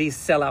 I bet you these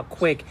sell out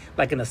quick,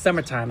 like in the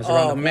summertime. It's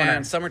around the corner.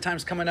 Man,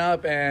 summertime's coming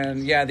up,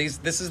 and yeah,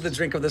 this is the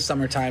drink of the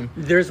summertime.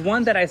 There's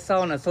one that I saw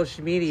on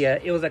social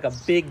media. It was like a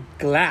big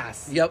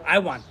glass. Yep. I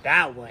want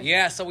that one.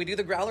 Yeah, so we do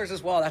the growlers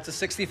as well. That's a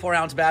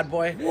 64-ounce bad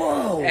boy.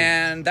 Whoa.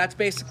 And that's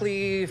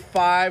basically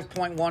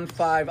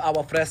 5.15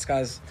 agua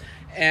frescas.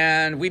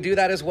 And we do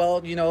that as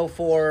well, you know,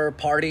 for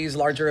parties,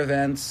 larger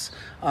events,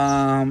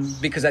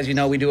 because as you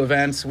know, we do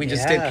events. We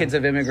just did Kids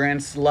of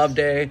Immigrants Love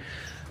Day,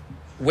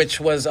 which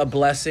was a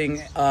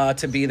blessing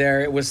to be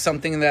there. It was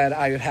something that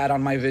I had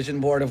on my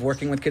vision board of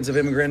working with Kids of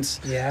Immigrants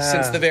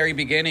since the very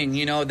beginning.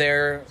 You know,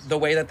 the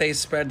way that they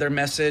spread their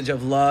message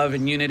of love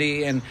and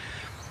unity and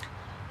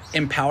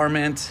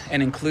empowerment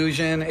and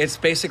inclusion. It's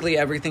basically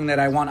everything that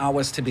I want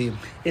Aguas to be.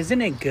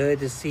 Isn't it good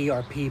to see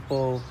our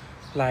people,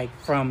 like,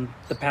 from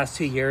the past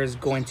 2 years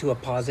going to a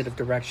positive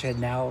direction?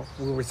 Now,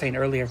 we were saying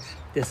earlier,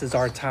 this is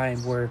our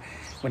time where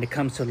when it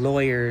comes to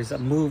lawyers,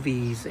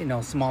 movies, you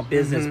know, small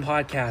business,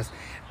 podcasts,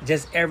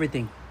 just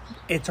everything,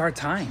 it's our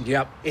time.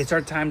 Yep. It's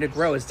our time to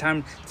grow. It's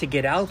time to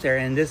get out there.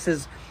 And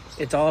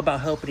it's all about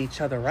helping each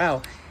other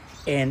out.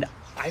 And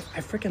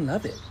I freaking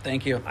love it.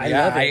 Thank you. I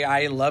love it.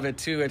 I love it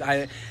too.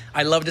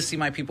 I love to see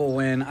my people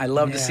win. I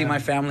love to see my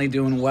family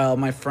doing well,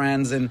 my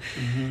friends, and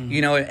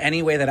you know,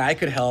 any way that I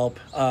could help,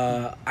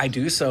 I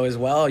do so as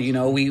well. You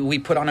know, we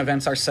put on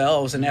events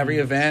ourselves, and every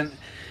event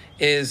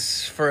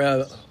is for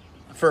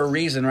a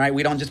reason, right?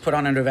 We don't just put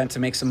on an event to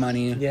make some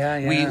money.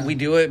 We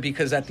do it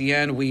because at the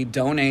end we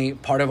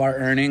donate part of our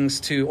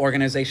earnings to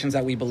organizations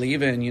that we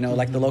believe in, you know,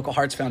 like the Local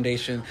Hearts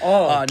Foundation.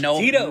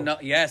 Tito. No,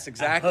 yes,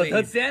 exactly.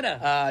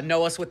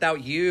 Know Us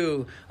Without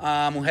You,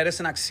 Mujeres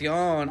en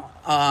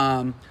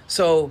Acción.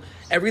 So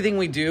everything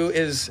we do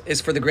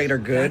is for the greater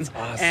good. That's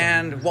awesome.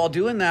 And while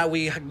doing that,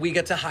 we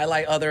get to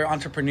highlight other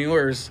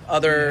entrepreneurs,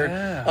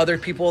 other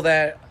people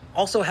that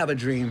also have a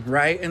dream,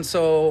 right? And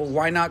so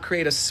why not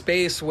create a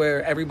space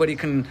where everybody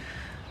can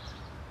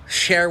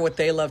share what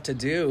they love to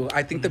do?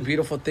 I think the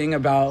beautiful thing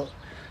about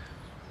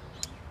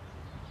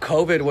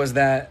COVID was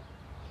that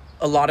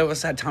a lot of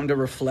us had time to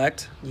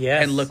reflect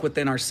and look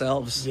within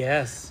ourselves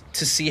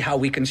to see how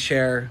we can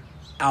share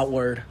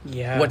outward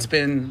what's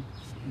been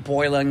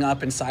boiling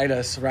up inside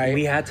us, right?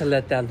 We had to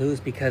let that loose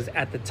because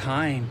at the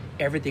time,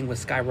 everything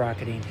was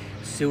skyrocketing.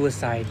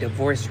 Suicide,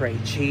 divorce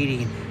rate,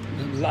 cheating,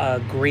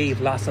 grief,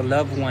 loss of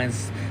loved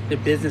ones, the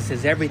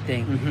businesses,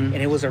 everything. And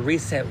it was a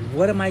reset.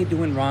 What am I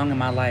doing wrong in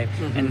my life?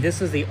 And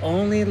this is the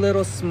only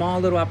small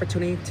little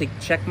opportunity to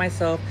check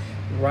myself,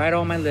 write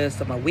on my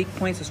list of my weak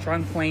points and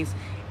strong points,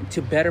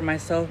 to better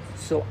myself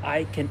so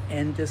I can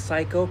end this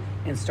cycle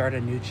and start a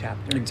new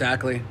chapter.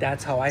 Exactly.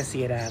 That's how I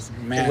see it as.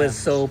 Man. It was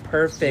so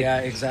perfect. Yeah,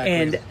 exactly.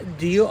 And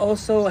do you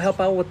also help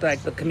out with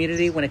like the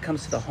community when it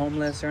comes to the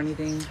homeless or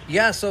anything?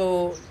 Yeah,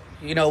 so,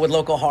 you know, with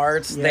Local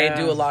Hearts, they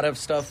do a lot of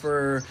stuff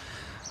for,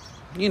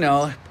 you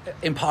know,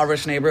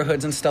 impoverished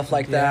neighborhoods and stuff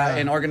like that.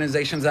 And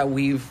organizations that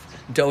we've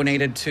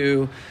donated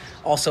to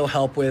also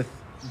help with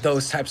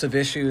those types of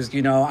issues.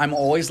 You know, I'm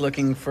always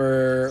looking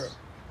for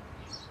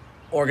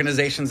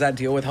organizations that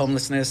deal with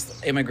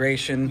homelessness,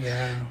 immigration,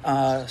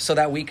 so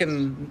that we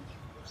can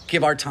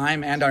give our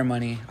time and our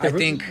money. I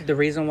think the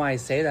reason why I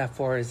say that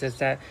is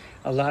that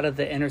a lot of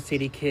the inner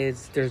city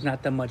kids, there's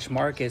not that much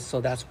market,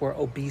 so that's where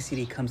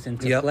obesity comes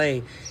into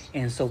play.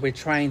 And so we're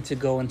trying to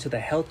go into the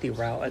healthy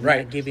route and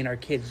not giving our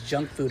kids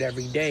junk food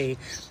every day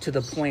to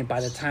the point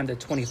by the time they're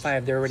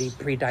 25, they're already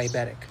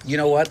pre-diabetic. You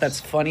know what? That's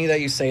funny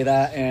that you say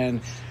that, and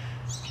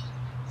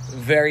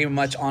very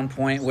much on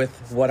point with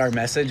what our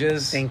message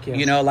is. Thank you.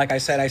 You know, like I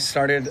said, I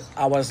started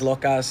Aguas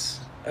Locas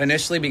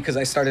initially because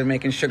I started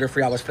making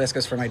sugar-free aguas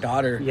frescas for my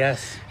daughter.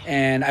 Yes.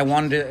 And I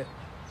wanted to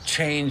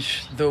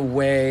change the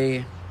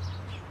way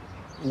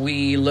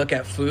we look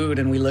at food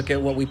and we look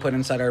at what we put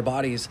inside our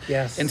bodies.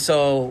 Yes. And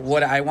so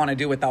what I want to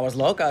do with Aguas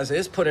Locas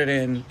is put it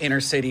in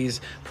inner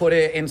cities, put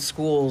it in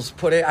schools,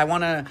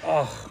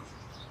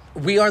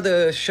 we are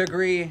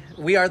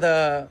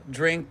the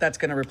drink that's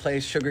going to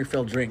replace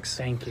sugar-filled drinks.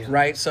 Thank you.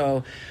 Right?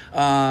 So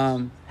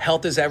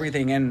health is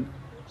everything. And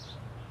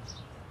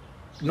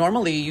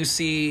normally you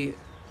see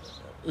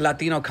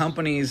Latino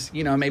companies,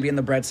 you know, maybe in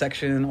the bread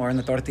section or in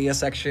the tortilla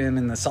section,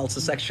 in the salsa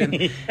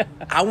section.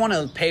 I want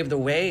to pave the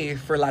way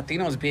for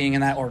Latinos being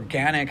in that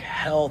organic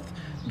health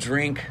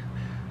drink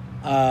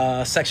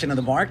section of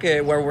the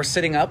market where we're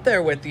sitting up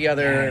there with the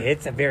other.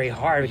 It's a very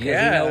hard because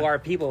you know our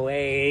people,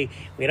 we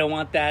don't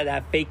want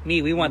that fake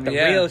meat. We want the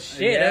real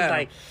shit. It's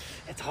like,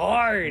 it's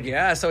hard.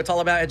 Yeah, so it's all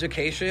about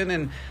education.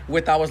 And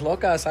with Aguas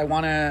Locas, I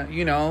want to,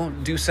 you know,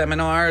 do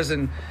seminars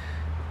and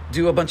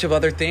do a bunch of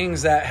other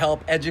things that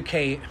help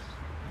educate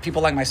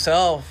people like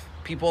myself,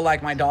 people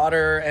like my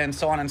daughter, and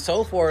so on and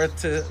so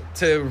forth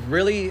to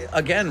really,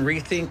 again,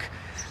 rethink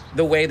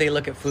the way they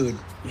look at food.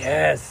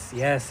 Yes.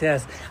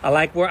 I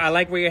like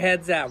where your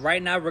head's at.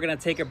 Right now, we're going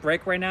to take a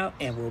break right now,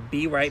 and we'll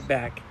be right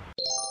back.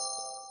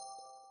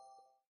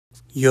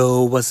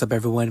 Yo, what's up,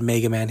 everyone?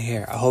 Mega Man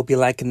here. I hope you're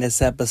liking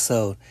this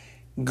episode.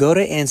 Go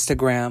to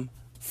Instagram,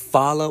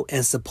 follow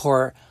and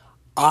support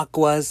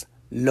Aguas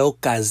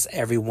Locas,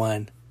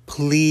 everyone.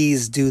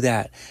 Please do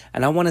that.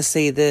 And I want to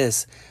say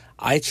this.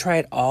 I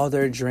tried all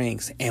their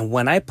drinks, and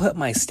when I put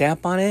my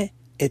stamp on it,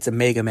 it's a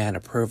Mega Man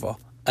approval.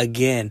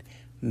 Again,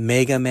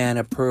 Mega Man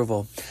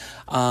approval.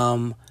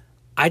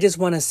 I just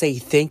want to say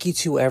thank you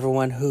to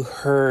everyone who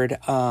heard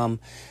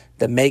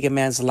the Mega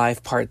Man's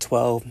Life Part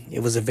 12.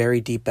 It was a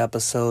very deep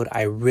episode.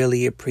 I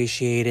really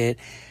appreciate it.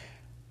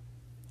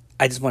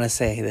 I just want to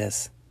say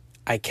this.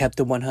 I kept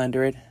the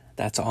 100.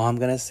 That's all I'm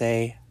going to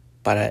say.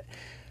 But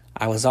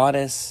I was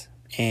honest,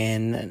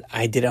 and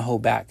I didn't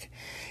hold back.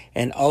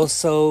 And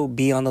also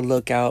be on the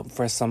lookout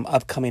for some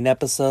upcoming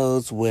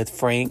episodes with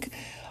Frank,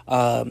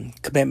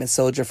 Commitment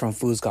Soldier from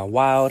Foods Gone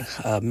Wild,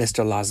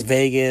 Mr. Las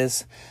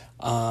Vegas,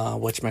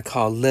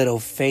 whatchamacallit, Little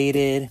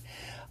Faded.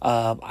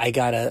 I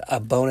got a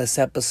bonus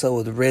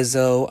episode with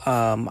Rizzo.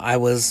 I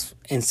was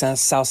in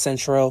South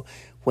Central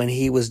when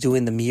he was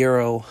doing the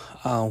mural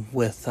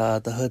with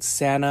the Hood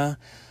Santa,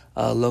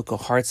 Local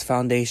Hearts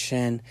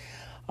Foundation.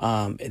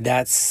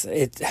 That's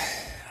it.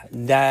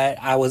 That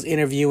I was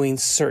interviewing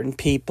certain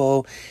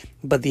people,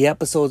 but the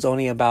episode's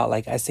only about,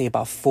 like I say,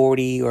 about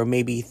 40 or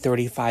maybe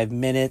 35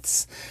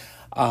 minutes.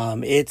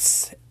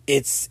 It's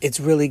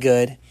really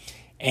good.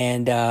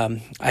 And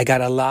I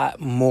got a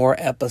lot more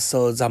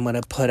episodes I'm going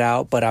to put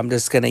out, but I'm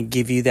just going to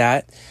give you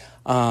that.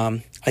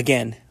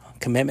 Again,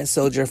 Commitment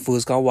Soldier,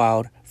 Foods Gone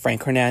Wild,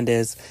 Frank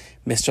Hernandez,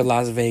 Mr.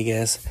 Las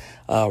Vegas,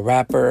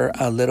 rapper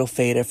Little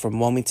Faded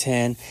from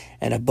Wilmington,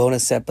 and a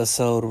bonus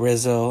episode,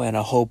 Rizzo, and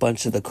a whole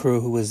bunch of the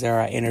crew who was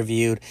there I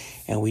interviewed.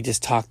 And we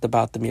just talked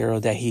about the mural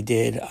that he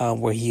did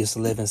where he used to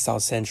live in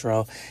South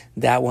Central.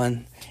 That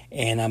one.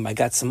 And I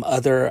got some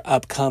other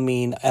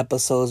upcoming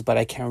episodes, but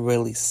I can't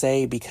really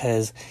say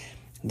because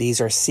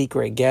these are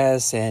secret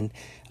guests. And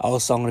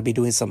also I'm going to be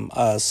doing some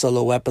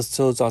solo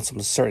episodes on some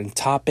certain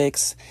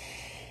topics.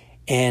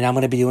 And I'm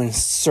going to be doing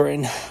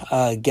certain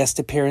guest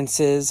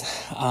appearances.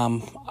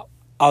 I'm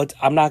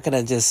not going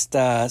to just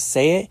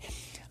say it.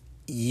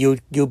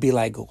 You'll be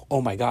like,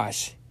 oh my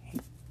gosh.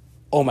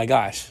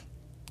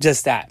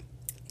 Just that.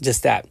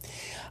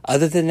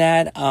 Other than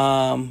that,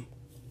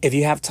 if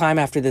you have time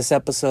after this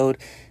episode,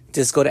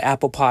 just go to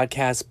Apple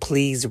Podcasts.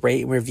 Please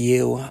rate and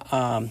review.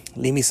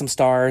 Leave me some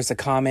stars, a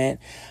comment.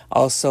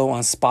 Also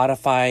on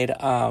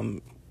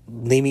Spotify,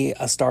 leave me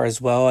a star as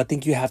well. I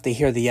think you have to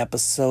hear the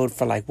episode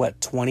for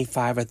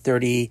 25 or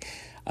 30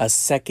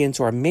 seconds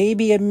or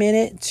maybe a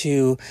minute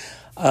to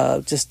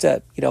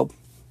to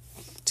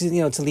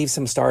leave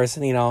some stars,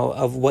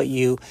 of what do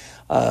you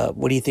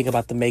think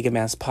about the Mega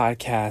Man's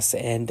podcast.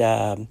 And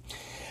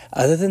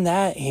other than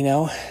that,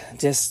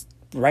 just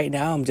right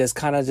now I'm just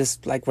kind of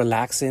just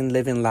relaxing,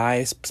 living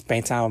life,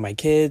 spending time with my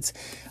kids,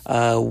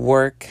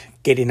 work,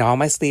 getting all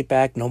my sleep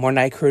back, no more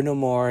night crew no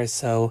more.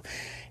 So,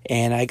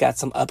 and I got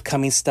some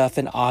upcoming stuff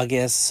in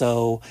August,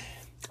 so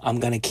I'm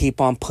going to keep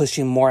on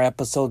pushing more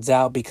episodes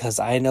out because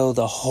I know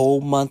the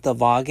whole month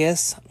of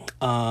August,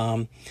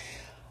 I'm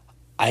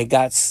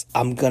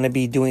going to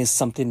be doing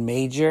something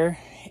major.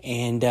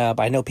 And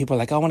I know people are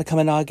like, I want to come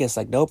in August.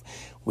 Nope,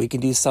 we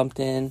can do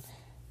something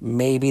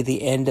maybe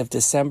the end of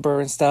December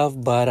and stuff.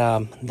 But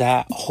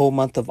that whole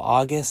month of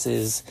August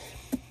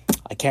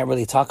I can't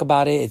really talk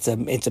about it.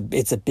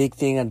 It's a big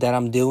thing that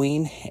I'm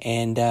doing.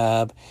 And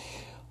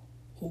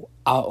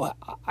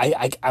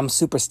I'm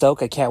super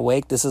stoked. I can't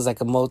wait. This is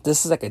like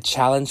a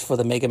challenge for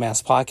the Mega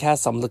Man's podcast.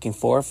 So I'm looking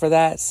forward for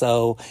that.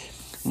 So,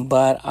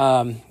 but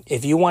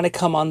if you want to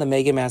come on the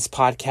Mega Man's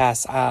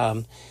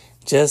podcast,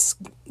 just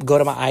go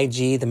to my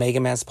IG, the Mega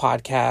Man's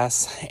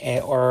podcast,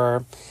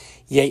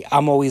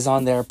 I'm always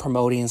on there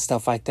promoting and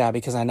stuff like that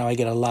because I know I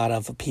get a lot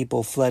of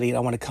people flooding. I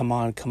want to come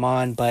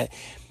on, but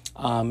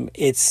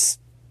it's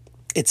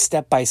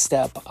step by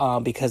step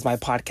because my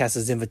podcast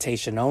is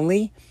invitation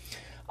only.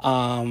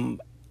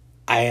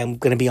 I am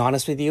going to be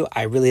honest with you.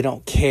 I really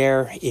don't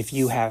care if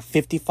you have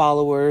 50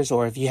 followers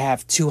or if you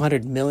have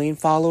 200 million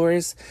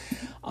followers.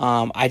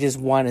 I just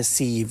want to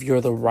see if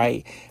you're the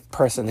right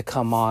person to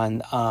come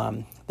on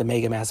the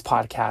Mega Man's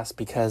podcast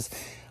because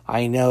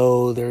I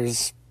know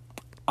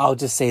I'll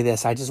just say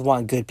this. I just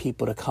want good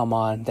people to come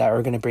on that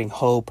are going to bring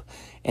hope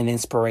and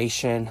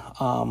inspiration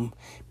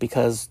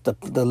because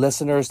the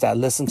listeners that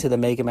listen to the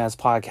Mega Man's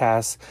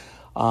podcast,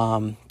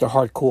 they're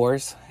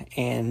hardcores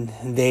and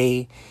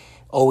they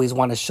always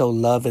want to show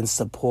love and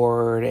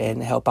support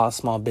and help out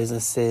small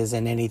businesses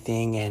and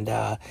anything. And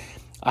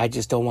I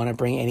just don't want to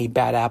bring any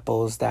bad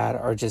apples that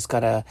are just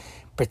going to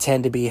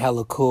pretend to be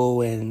hella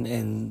cool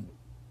and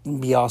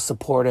be all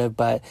supportive.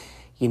 But,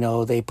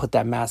 they put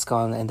that mask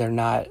on and they're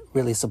not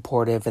really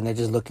supportive and they're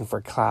just looking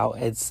for clout.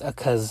 It's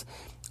because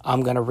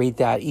I'm going to read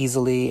that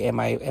easily and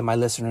my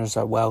listeners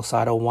are well. So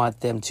I don't want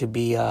them to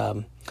be,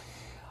 I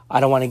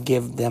don't want to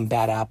give them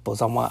bad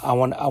apples. I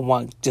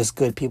want just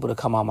good people to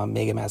come on my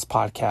Mega Man's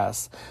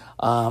podcast.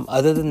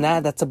 Other than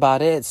that, that's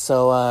about it.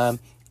 So,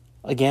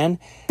 again,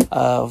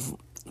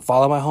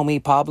 follow my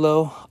homie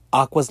Pablo,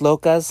 Aguas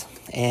Locas,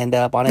 and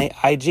on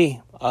IG.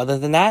 Other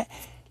than that,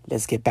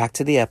 let's get back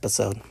to the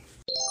episode.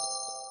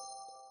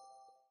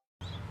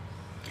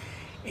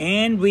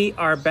 And we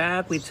are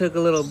back. We took a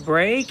little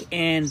break.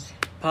 And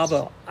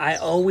Pablo, I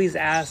always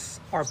ask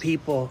our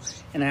people,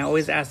 and I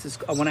always ask this.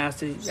 I want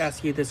to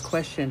ask you this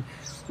question: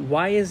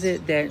 why is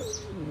it that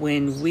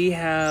when we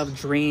have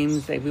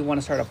dreams that we want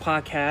to start a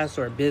podcast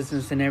or a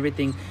business and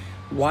everything,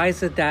 why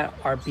is it that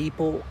our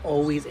people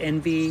always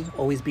envy,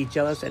 always be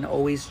jealous, and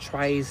always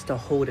tries to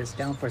hold us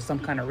down for some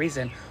kind of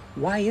reason?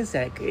 Why is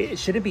that?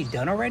 Should it be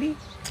done already?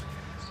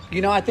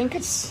 I think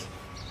it's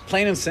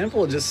plain and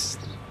simple, just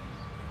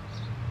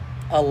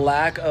a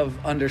lack of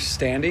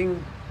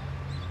understanding,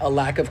 a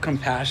lack of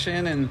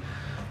compassion, and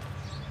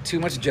too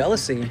much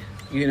jealousy.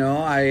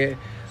 I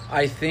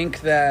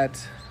think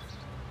that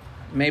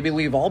maybe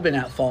we've all been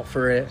at fault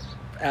for it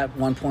at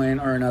one point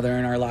or another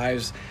in our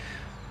lives.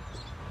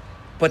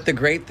 But the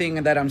great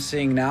thing that I'm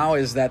seeing now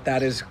is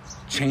that is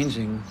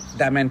changing.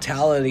 That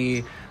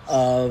mentality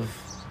of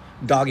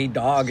dog eat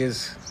dog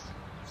is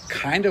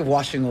kind of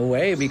washing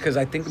away, because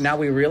I think now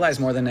we realize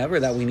more than ever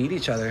that we need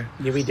each other.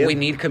 Yeah, we do. We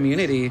need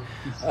community.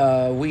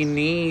 We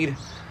need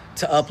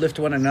to uplift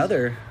one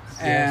another.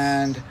 Yes.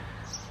 And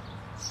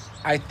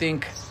I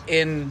think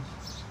in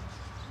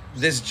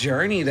this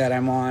journey that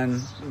I'm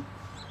on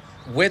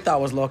with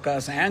Aguas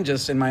Locas and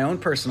just in my own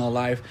personal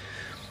life,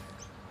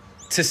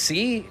 to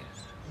see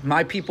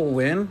my people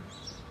win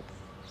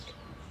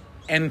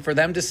and for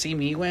them to see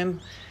me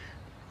win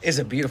is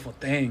a beautiful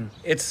thing.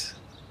 It's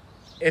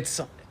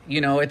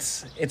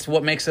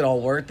what makes it all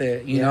worth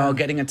it.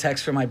 Getting a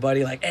text from my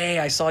buddy like, hey,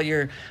 I saw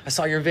your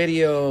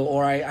video,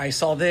 or I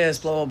saw this,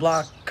 blah, blah,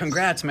 blah.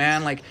 Congrats,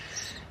 man. Like,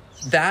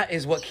 that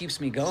is what keeps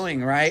me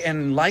going, right?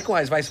 And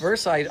likewise, vice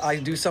versa, I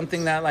do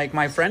something that, like,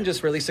 my friend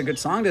just released a good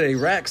song today,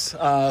 Rex,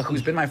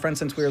 who's been my friend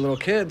since we were little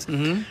kids.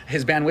 Mm-hmm.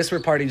 His band Whisper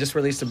Party just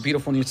released a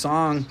beautiful new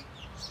song,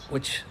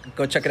 which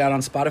go check it out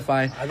on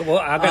Spotify. I gotta know the song.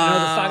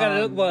 I gotta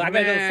know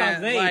the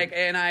song's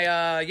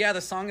name.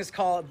 The song is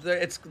called.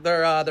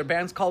 Their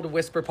band's called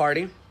Whisper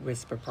Party.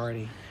 Whisper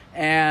Party.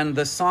 And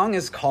the song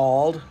is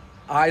called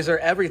 "Eyes Are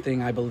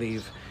Everything," I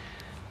believe.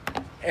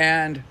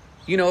 And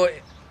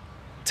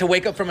to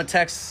wake up from a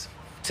text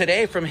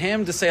today from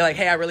him to say like,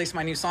 "Hey, I released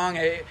my new song,"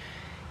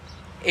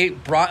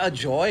 it brought a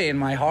joy in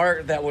my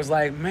heart that was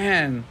like,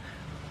 man,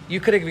 you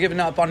could have given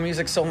up on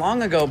music so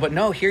long ago, but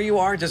no, here you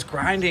are, just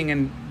grinding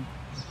and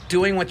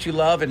doing what you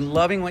love and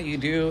loving what you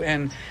do.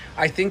 And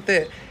I think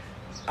that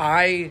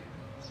I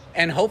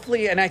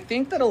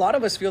think that a lot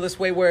of us feel this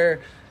way, where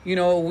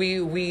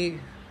we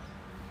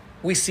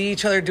see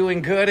each other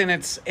doing good, and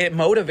it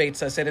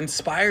motivates us, it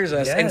inspires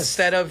us. Yes.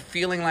 Instead of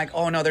feeling like,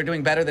 oh no, they're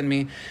doing better than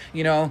me.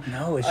 No,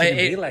 it shouldn't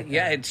be like that.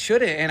 Yeah, it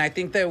shouldn't. And I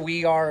think that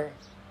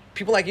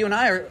people like you and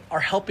I are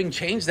helping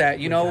change that.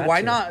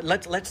 Why not?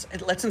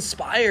 Let's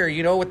inspire.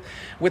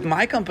 With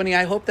my company,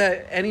 I hope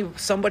that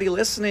somebody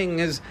listening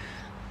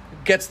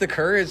gets the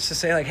courage to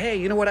say like, hey,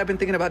 you know what? I've been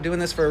thinking about doing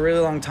this for a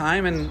really long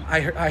time, and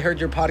I heard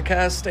your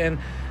podcast,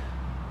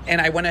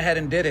 and I went ahead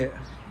and did it.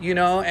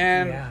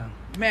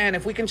 Man,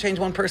 if we can change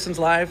one person's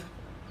life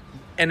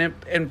and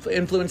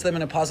influence them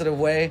in a positive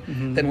way,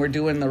 mm-hmm. then we're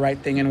doing the right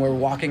thing, and we're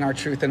walking our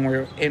truth, and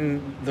we're in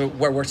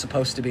where we're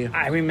supposed to be.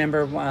 I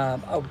remember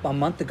a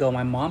month ago,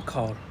 my mom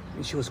called,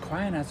 and she was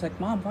crying. I was like,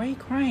 Mom, why are you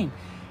crying?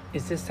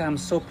 It's just that I'm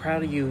so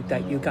proud of you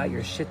that you got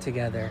your shit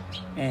together,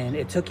 and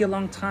it took you a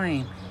long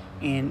time,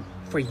 and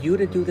for you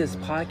to do this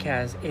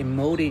podcast, it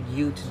motivated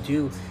you to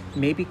do.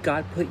 Maybe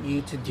God put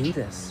you to do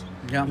this.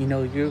 Yeah.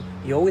 You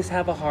always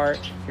have a heart.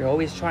 You're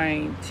always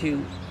trying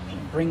to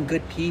bring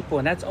good people,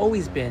 and that's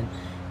always been.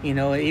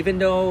 Even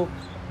though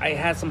I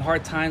had some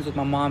hard times with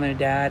my mom and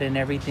dad and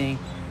everything.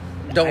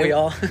 Don't we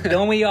all?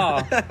 Don't we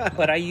all?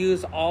 But I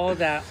use all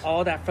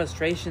that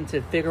frustration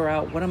to figure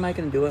out, what am I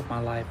going to do with my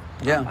life?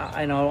 Yeah.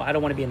 I know I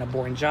don't want to be in a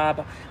boring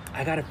job.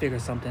 I got to figure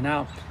something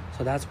out.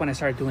 So that's when I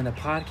started doing the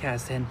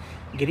podcast and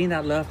getting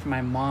that love from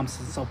my mom.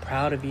 So I'm so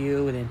proud of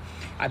you. And then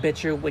I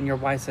bet you when your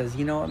wife says,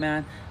 you know what,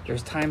 man,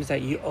 there's times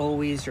that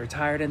you're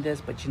tired in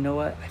this, but you know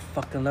what? I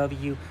fucking love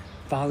you.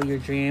 Follow your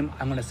dream.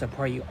 I'm going to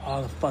support you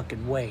all the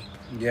fucking way.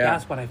 Yeah.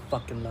 That's what I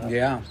fucking love.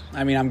 Yeah.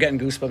 I mean, I'm getting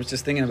goosebumps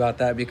just thinking about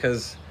that,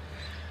 because,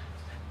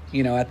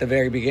 at the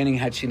very beginning,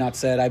 had she not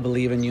said, I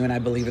believe in you and I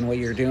believe in what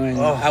you're doing,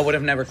 I would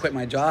have never quit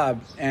my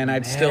job, and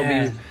I'd still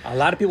be a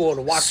lot of people would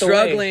have walked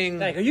struggling.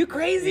 Away. Like, are you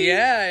crazy?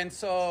 Yeah. And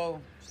so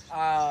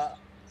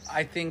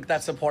I think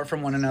that support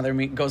from one another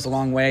goes a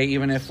long way,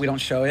 even if we don't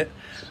show it.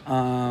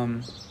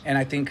 And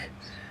I think,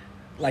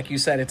 like you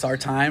said, it's our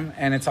time,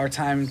 and it's our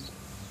time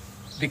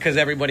because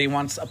everybody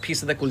wants a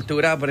piece of the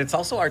cultura, but it's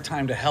also our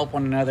time to help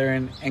one another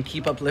and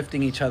keep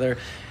uplifting each other,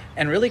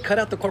 and really cut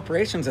out the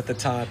corporations at the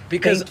top,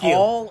 because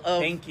all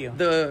of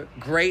the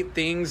great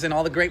things and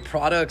all the great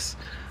products,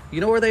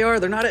 where they are?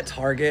 They're not at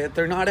Target.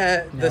 They're not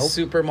at the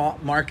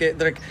supermarket.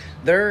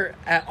 They're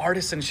at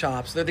artisan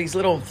shops. They're these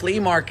little flea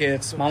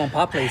markets. Mom and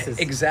pop places.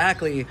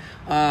 Exactly.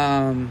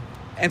 And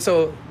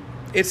so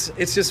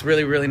it's just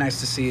really, really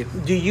nice to see.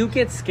 Do you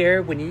get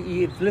scared when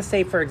you let's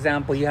say, for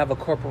example, you have a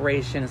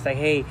corporation. It's like,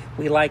 hey,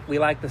 we like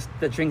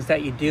the drinks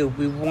that you do.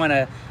 We want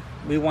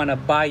to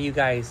buy you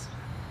guys.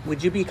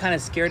 would you be kind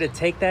of scared to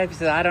take that? If you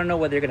said, I don't know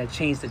whether they're going to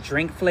change the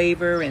drink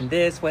flavor and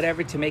this,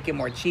 whatever, to make it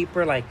more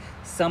cheaper, like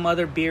some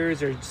other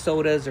beers or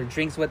sodas or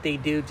drinks, what they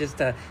do just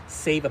to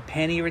save a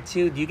penny or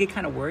two. Do you get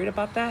kind of worried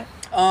about that?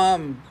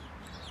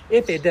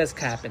 If it does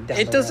happen down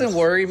it doesn't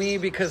worry me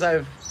because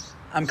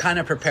I'm kind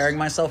of preparing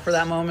myself for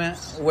that moment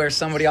where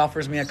somebody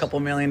offers me a couple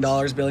 $1 billion,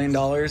 $1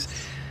 billion.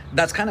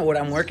 That's kind of what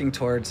I'm working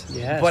towards.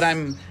 Yes. But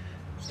I'm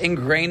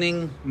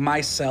ingraining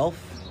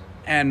myself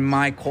and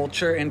my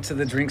culture into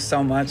the drink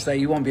so much that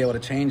you won't be able to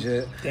change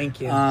it.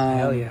 Thank you.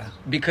 Hell yeah.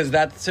 Because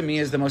that, to me,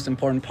 is the most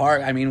important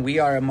part. I mean, we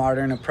are a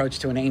modern approach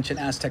to an ancient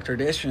Aztec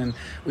tradition.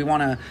 We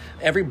want to...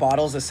 Every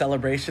bottle is a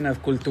celebration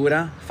of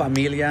cultura,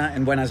 familia,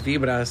 and buenas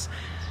vibras.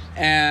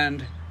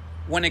 And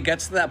when it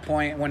gets to that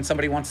point, when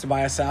somebody wants to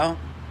buy us out,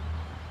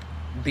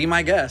 be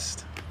my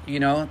guest.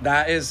 You know,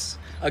 that is...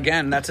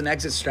 Again, that's an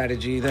exit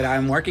strategy that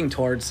I'm working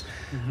towards.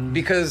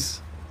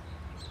 Because,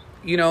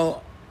 you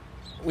know...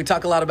 We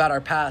talk a lot about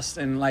our past,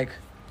 and like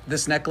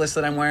this necklace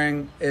that I'm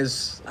wearing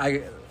is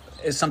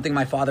something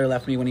my father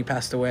left me when he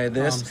passed away.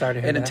 This I'm sorry to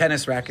hear and a that.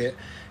 tennis racket.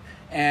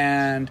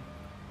 And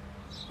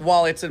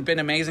while it's been an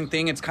amazing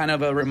thing, it's kind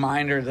of a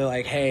reminder to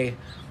like, hey,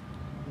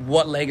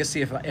 what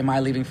legacy am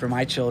I leaving for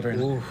my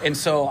children? Oof. And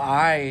so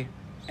I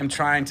am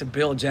trying to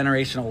build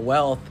generational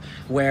wealth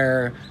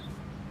where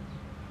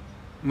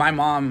my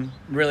mom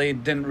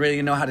didn't really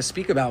know how to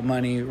speak about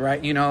money,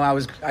 right? You know,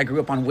 I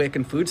grew up on WIC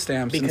and food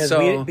stamps, Because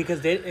and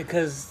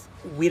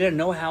we didn't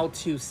know how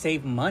to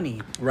save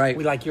money. Right.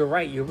 You're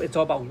right. It's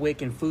all about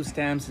WIC and food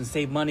stamps and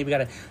save money. We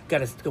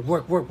gotta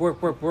work,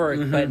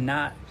 but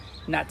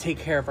not take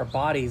care of our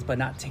bodies, but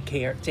not take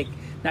care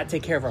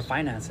of our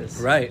finances.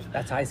 Right.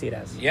 That's how I see it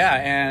as. Yeah,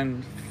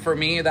 and for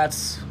me,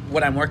 that's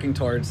what I'm working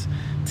towards.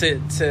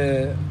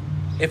 To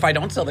if I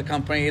don't sell the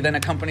company, then a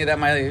company that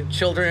my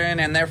children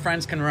and their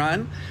friends can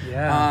run.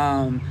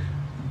 Yeah.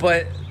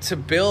 But to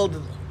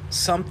build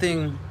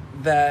something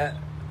that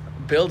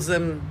builds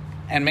them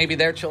and maybe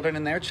their children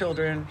and their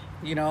children,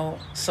 you know,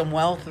 some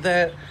wealth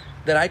that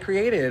I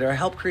created or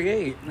helped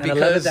create. And I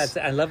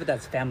love it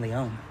that's family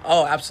owned.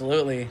 Oh,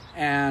 absolutely.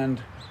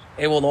 And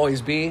it will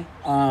always be.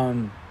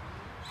 And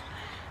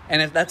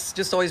that's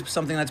just always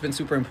something that's been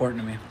super important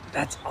to me.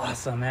 That's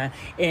awesome, man.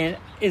 And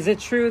is it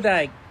true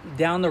that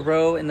down the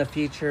road in the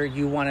future,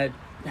 you want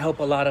to help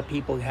a lot of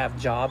people have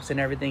jobs and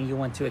everything? You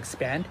want to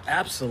expand?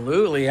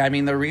 Absolutely. I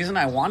mean, the reason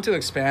I want to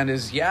expand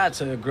is,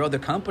 to grow the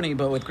company.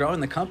 But with growing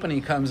the company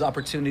comes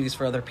opportunities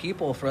for other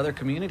people, for other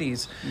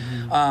communities.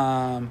 You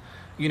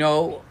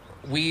know,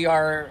 we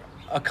are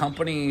a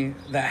company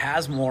that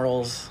has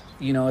morals,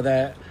 you know,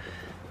 that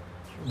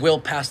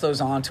we'll pass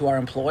those on to our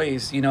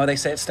employees. You know, they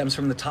say it stems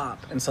from the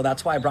top. And so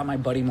that's why I brought my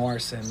buddy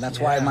Morrison. That's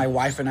why my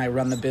wife and I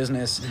run the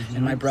business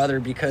and my brother,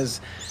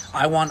 because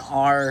I want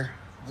our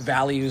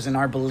values and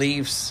our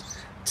beliefs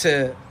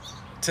to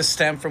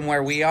stem from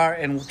where we are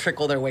and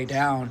trickle their way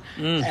down.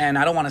 And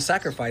I don't want to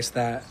sacrifice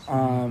that.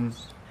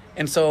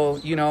 And so,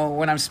 you know,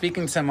 when I'm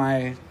speaking to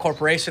my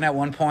corporation at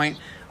one point,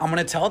 I'm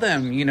going to tell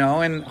them, you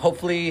know, and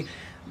hopefully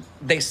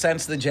they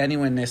sense the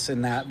genuineness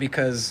in that,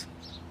 because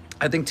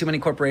I think too many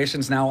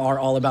corporations now are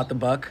all about the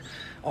buck,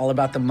 all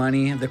about the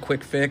money, the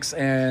quick fix,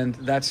 and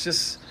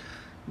that's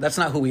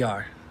not who we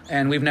are.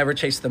 And we've never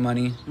chased the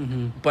money,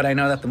 but I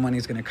know that the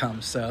money's going to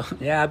come. So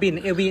yeah,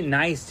 it'd be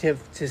nice to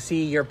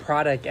see your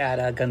product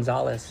at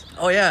Gonzalez.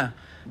 Oh yeah,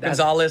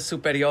 Gonzalez,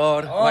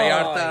 Superior,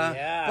 Vallarta,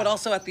 yeah. But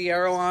also at the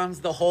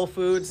Erewhons, the Whole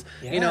Foods.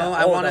 Yeah. You know,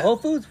 I want the Whole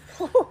Foods.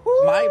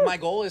 my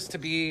goal is to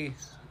be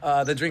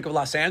the drink of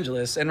Los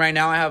Angeles, and right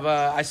now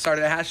I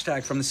started a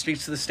hashtag from the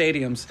streets to the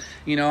stadiums.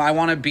 You know, I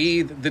want to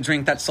be the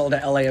drink that's sold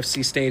at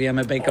LAFC Stadium,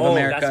 at Bank of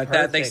America,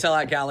 that they sell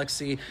at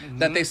Galaxy,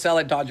 that they sell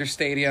at Dodger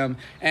Stadium,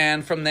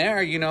 and from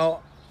there, you know,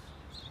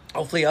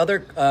 hopefully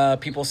other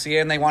people see it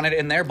and they want it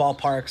in their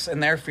ballparks, in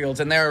their fields,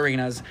 in their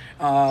arenas.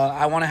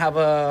 I want to have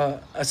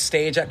a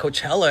stage at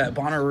Coachella, at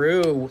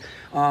Bonnaroo,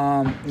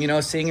 you know,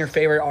 seeing your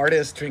favorite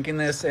artist drinking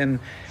this, and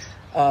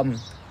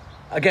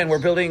again, we're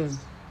building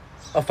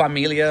a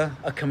familia,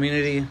 a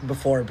community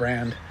before a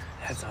brand.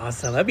 That's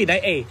awesome. That'd be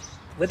nice. Hey,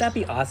 would that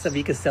be awesome if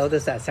you could sell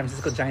this at San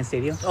Francisco Giant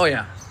Stadium? Oh,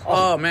 yeah.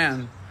 Oh,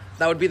 man.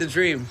 That would be the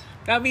dream.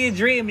 That'd be a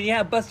dream. And you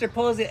have Buster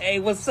Posey. Hey,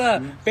 what's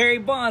up? Barry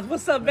Bonds.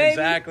 What's up, baby?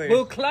 Exactly.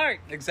 Will Clark.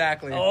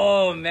 Exactly.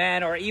 Oh,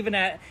 man. Or even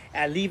at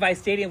Levi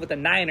Stadium with the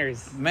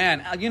Niners.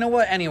 Man, you know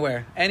what?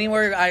 Anywhere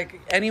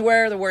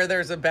where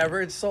there's a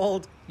beverage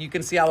sold, you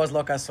can see Aguas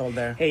Locas sold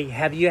there. Hey,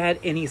 have you had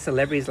any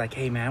celebrities like,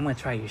 hey, man, I'm going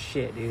to try your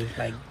shit, dude?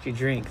 Like, your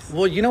drinks.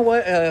 Well, you know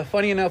what?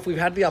 Funny enough, we've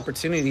had the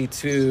opportunity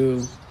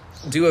to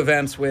do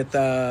events with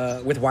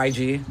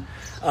YG.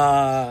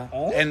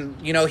 And,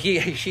 you know,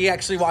 he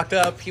actually walked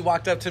up. He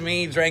walked up to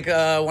me, drank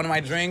one of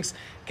my drinks,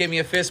 gave me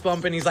a fist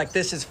bump, and he's like,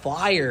 this is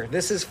fire.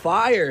 This is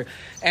fire.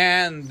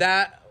 And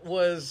that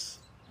was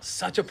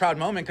such a proud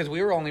moment because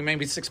we were only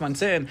maybe 6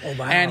 months in. Oh,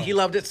 wow. And he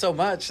loved it so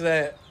much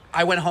that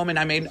I went home and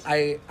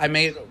I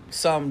made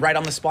some right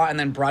on the spot and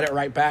then brought it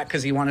right back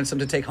because he wanted some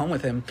to take home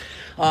with him.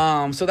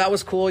 So that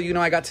was cool. You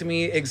know, I got to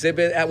meet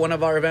Exhibit at one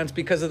of our events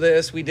because of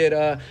this. We did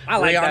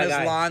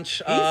Rihanna's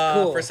launch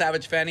cool. for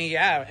Savage Fenny.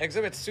 Yeah,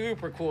 Exhibit's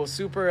super cool,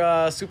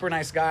 super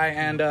nice guy,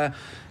 and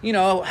you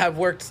know, have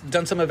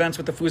done some events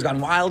with the Foos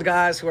Gone Wild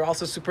guys who are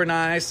also super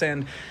nice.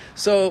 And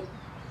so,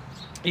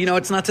 you know,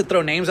 it's not to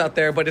throw names out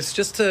there, but it's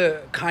just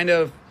to kind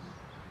of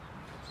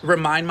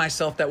remind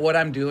myself that what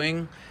I'm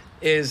doing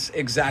is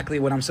exactly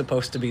what I'm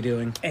supposed to be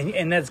doing.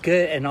 And that's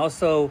good. And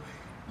also,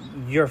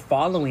 your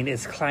following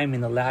is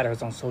climbing the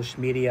ladders on social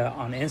media,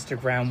 on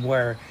Instagram,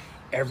 where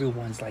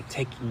everyone's like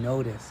taking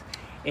notice.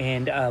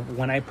 And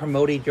when I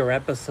promoted your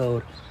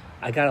episode,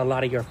 I got a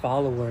lot of your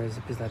followers.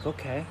 He's like,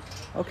 okay,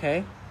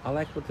 I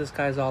like what this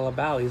guy's all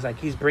about. He's like,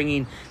 he's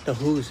bringing the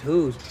who's.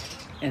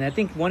 And I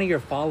think one of your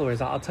followers,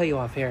 I'll tell you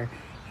off air,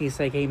 he's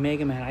like, hey,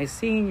 Mega Man, I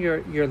seen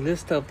your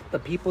list of the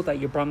people that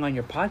you brought on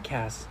your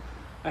podcast.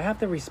 I have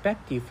to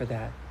respect you for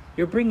that.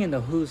 You're bringing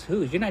the who's.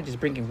 You're not just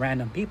bringing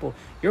random people.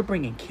 You're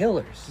bringing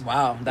killers.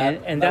 Wow,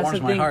 that that's warms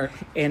the my thing. heart.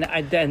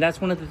 And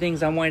that's one of the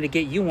things I wanted to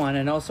get you on.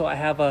 And also, I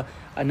have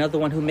another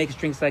one who makes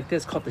drinks like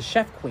this called the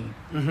Chef Queen.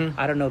 Mm-hmm.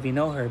 I don't know if you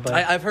know her, but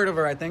I've heard of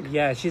her. I think.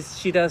 Yeah,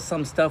 she does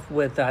some stuff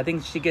with. I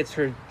think she gets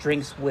her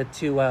drinks with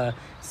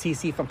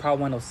CC from Power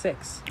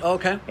 106.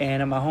 Okay.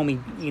 And my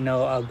homie, you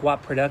know,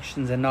 Guap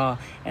Productions and all.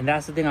 And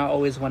that's the thing, I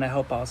always want to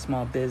help out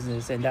small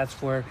business, and that's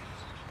where,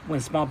 when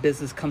small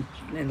business come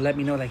and let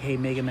me know, like, hey,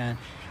 Mega Man,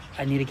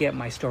 I need to get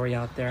my story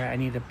out there. I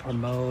need to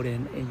promote,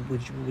 and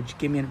would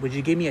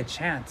you give me a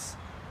chance?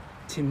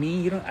 To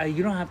me, you don't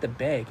have to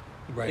beg.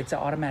 Right. It's an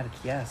automatic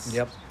yes.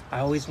 Yep. I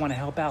always want to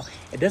help out.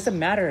 It doesn't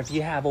matter if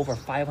you have over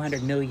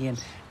 500 million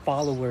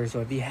followers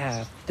or if you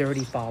have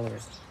 30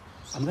 followers.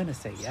 I'm gonna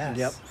say yes.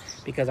 Yep.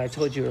 Because I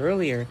told you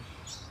earlier,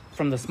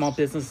 from the small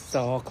businesses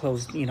all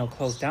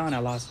closed down, I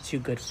lost 2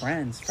 good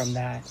friends from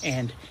that.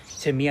 And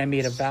to me, I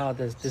made a vow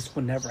that this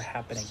will never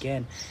happen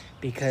again,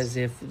 because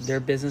if their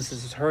business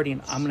is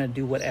hurting, I'm going to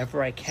do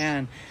whatever I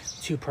can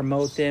to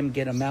promote them,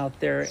 get them out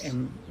there,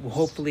 and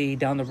hopefully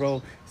down the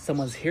road,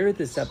 someone's heard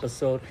this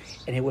episode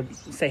and it would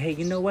say, hey,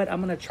 you know what?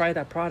 I'm going to try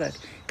that product,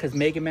 because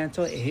Mega Man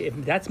told, if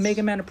that's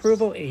Mega Man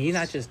approval and he's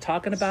not just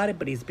talking about it,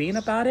 but he's being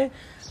about it,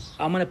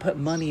 I'm going to put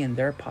money in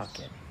their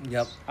pocket.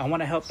 Yep. I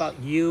want to help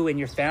out you and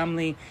your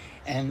family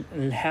and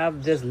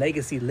have this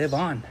legacy live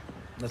on.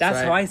 That's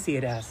right. how I see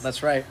it as.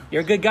 That's right.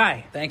 You're a good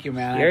guy. Thank you,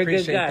 man. You're I a good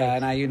appreciate guy.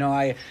 that.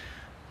 And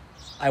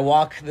I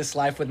walk this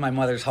life with my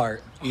mother's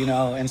heart, you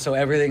know, and so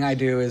everything I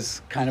do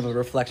is kind of a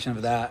reflection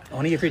of that.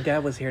 Only if your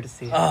dad was here to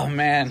see it. Oh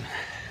man,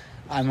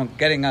 I'm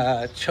getting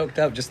choked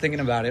up just thinking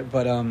about it.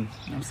 But I'm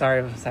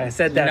sorry I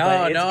said that.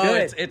 But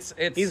it's good.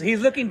 It's he's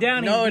looking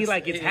down. No, he's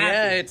like, it's happy.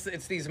 Yeah,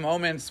 it's these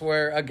moments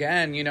where,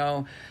 again, you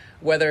know,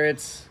 whether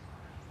it's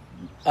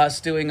us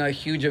doing a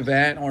huge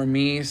event or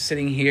me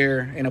sitting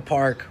here in a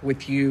park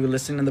with you,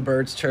 listening to the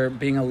birds chirp,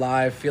 being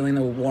alive, feeling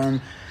the warm,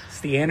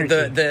 it's the energy,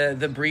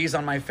 the breeze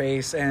on my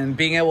face, and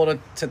being able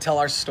to tell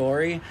our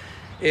story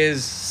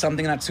is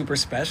something that's super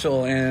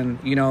special. And,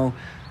 you know,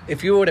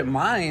 if you wouldn't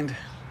mind,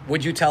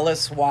 would you tell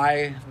us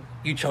why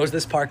you chose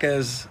this park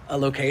as a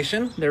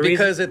location?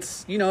 Because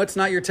it's, you know, it's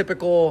not your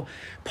typical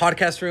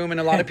podcast room, and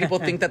a lot of people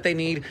think that they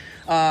need,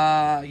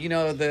 you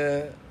know,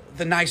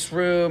 the nice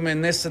room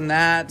and this and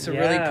that to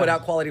really put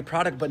out quality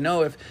product. But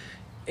no,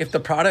 if the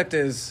product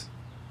is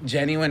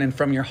genuine and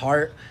from your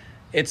heart,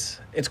 it's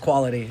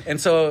quality. And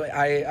so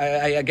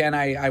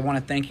I want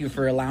to thank you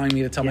for allowing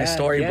me to tell my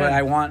story. But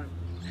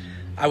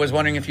I was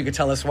wondering if you could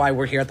tell us why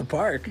we're here at the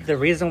park. The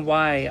reason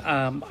why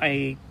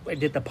I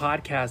did the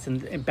podcast,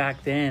 and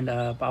back then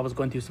I was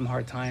going through some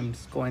hard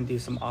times, going through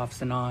some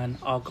offs and on,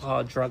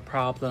 alcohol, drug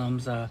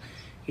problems. I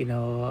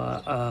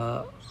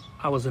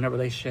was in a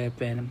relationship,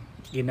 and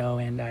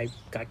I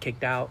got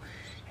kicked out,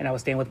 and I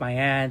was staying with my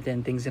aunt,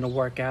 and things didn't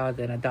work out.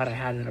 Then I thought I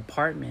had an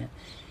apartment.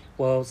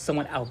 Well,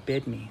 someone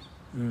outbid me,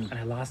 and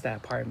I lost that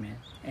apartment.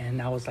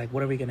 And I was like,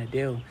 what are we going to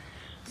do?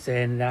 So,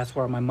 and that's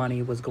where my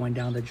money was going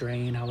down the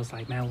drain. I was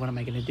like, man, what am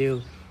I going to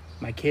do?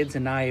 My kids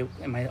and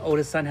my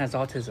oldest son has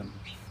autism,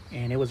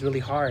 and it was really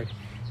hard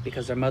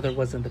because their mother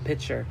wasn't the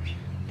picture.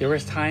 There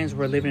was times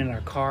we're living in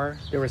our car.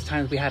 There was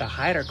times we had to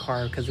hide our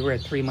car because we were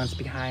 3 months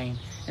behind,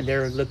 and they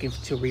were looking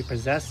to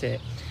repossess it.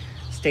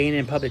 Staying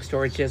in public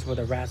storages where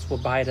the rats will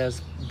bite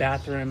us,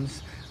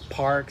 bathrooms,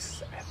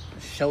 parks,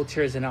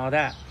 shelters, and all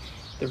that.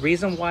 The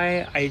reason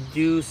why I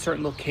do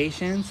certain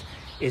locations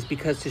is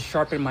because to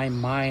sharpen my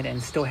mind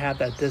and still have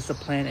that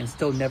discipline and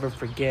still never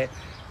forget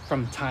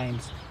from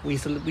times. We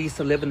used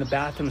to live in the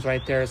bathrooms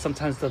right there.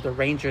 Sometimes the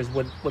rangers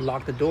would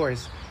lock the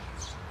doors.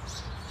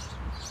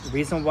 The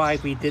reason why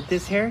we did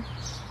this here,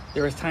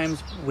 there was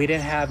times we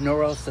didn't have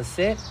nowhere else to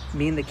sit.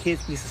 Me and the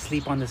kids, we used to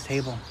sleep on this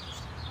table.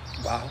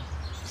 Wow.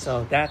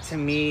 So that to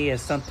me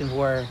is something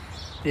where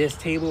this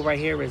table right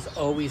here is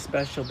always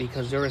special,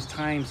 because there was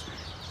times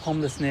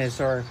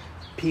homelessness or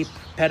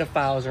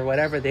pedophiles or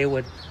whatever, they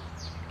would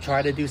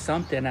try to do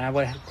something, and I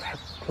would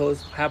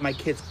have my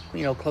kids,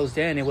 closed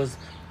in. It was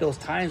those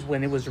times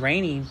when it was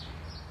raining,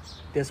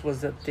 this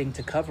was the thing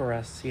to cover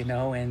us, you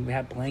know, and we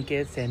had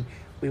blankets, and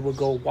we would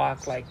go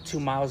walk like 2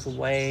 miles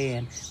away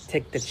and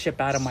take the chip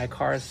out of my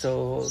car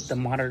so the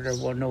monitor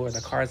will know where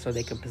the car is so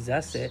they can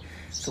possess it.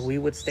 So we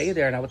would stay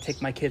there, and I would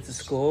take my kids to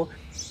school.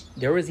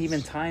 There was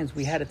even times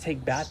we had to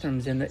take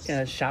bathrooms in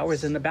the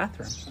showers in the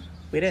bathroom.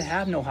 We didn't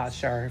have no hot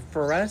shower.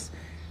 For us,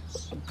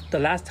 the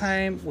last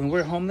time when we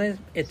were homeless,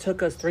 it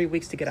took us 3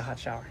 weeks to get a hot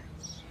shower.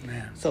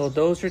 Man. So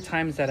those are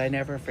times that I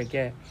never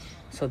forget.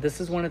 So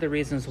this is one of the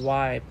reasons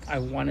why I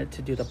wanted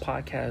to do the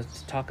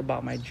podcast, to talk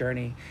about my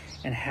journey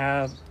and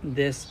have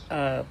this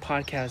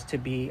podcast to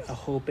be a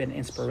hope and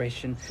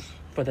inspiration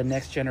for the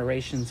next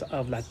generations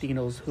of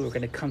Latinos who are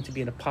going to come to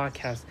be in a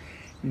podcast.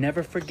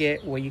 Never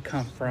forget where you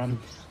come from.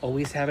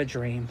 Always have a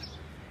dream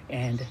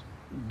and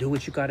do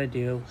what you got to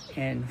do,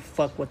 and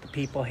fuck what the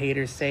people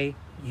haters say.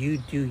 You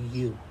do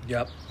you.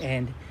 Yep.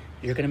 And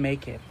you're going to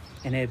make it.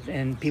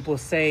 And people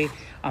say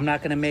I'm not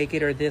going to make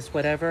it or this,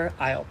 whatever,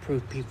 I'll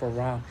prove people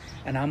wrong.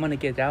 And I'm going to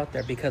get out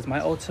there, because my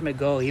ultimate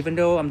goal, even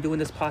though I'm doing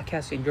this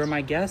podcast and you're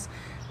my guest,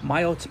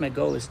 my ultimate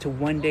goal is to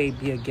one day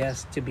be a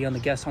guest, to be on the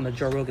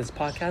Joe Rogan's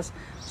podcast,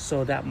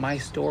 so that my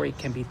story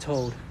can be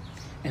told.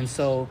 And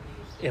so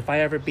if I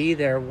ever be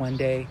there one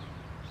day,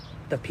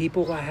 the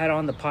people I had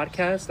on the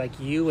podcast, like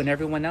you and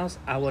everyone else,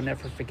 I will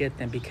never forget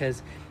them,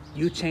 because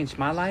you changed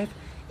my life.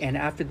 And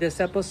after this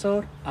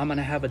episode, I'm going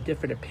to have a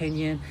different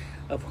opinion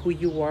of who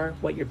you are,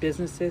 what your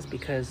business is,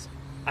 because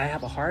I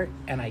have a heart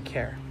and I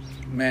care.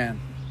 Man,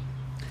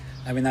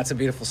 I mean, that's a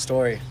beautiful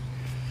story.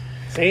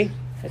 See?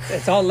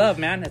 It's all love,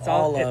 man. It's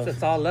all love.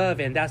 It's all love.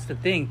 And that's the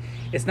thing.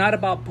 It's not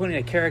about putting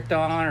a character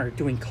on or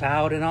doing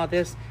cloud and all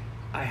this.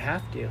 I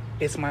have to.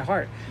 It's my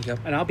heart. Yep.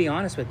 And I'll be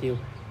honest with you.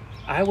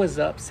 I was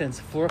up since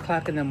 4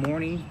 o'clock in the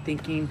morning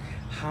thinking,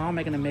 how am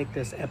I going to make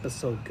this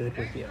episode good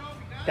with you?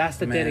 That's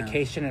the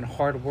dedication and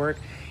hard work,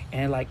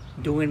 and like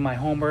doing my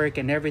homework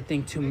and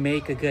everything to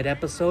make a good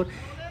episode,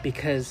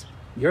 because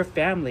your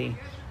family,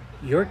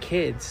 your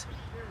kids,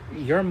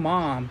 your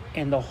mom,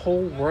 and the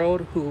whole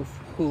world who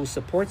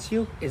supports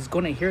you is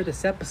going to hear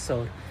this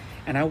episode.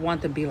 And I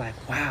want them to be like,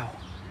 wow,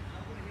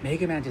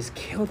 Mega Man just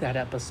killed that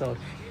episode.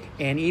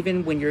 And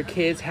even when your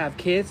kids have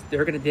kids,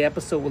 the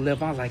episode will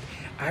live on. Like,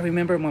 I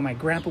remember when my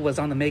grandpa was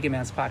on the Mega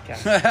Man's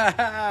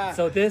podcast.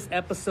 So this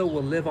episode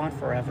will live on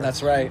forever.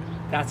 That's right.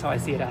 That's how I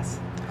see it as.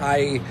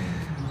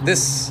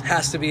 This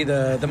has to be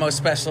the most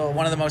special,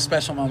 one of the most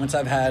special moments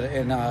I've had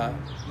in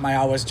my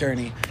Aguas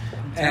journey.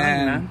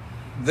 And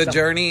the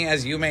journey,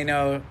 as you may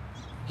know,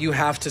 you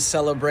have to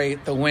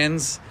celebrate the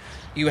wins.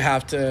 You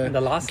have to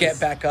get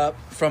back up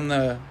from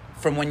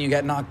when you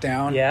get knocked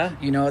down. Yeah.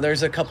 You know,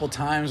 there's a couple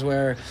times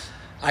where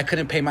I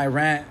couldn't pay my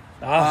rent.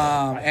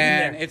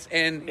 And it's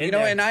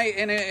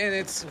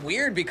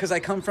weird, because I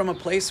come from a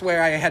place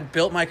where I had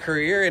built my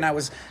career and I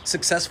was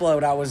successful at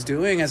what I was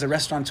doing as a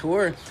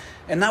restaurateur,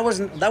 and that would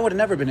have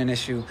never been an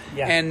issue.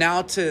 Yeah. And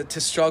now to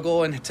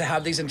struggle and to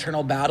have these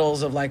internal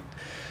battles of like,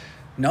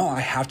 no, I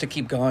have to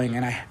keep going,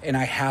 and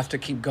I have to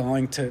keep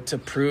going to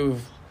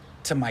prove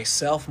to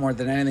myself more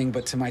than anything,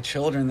 but to my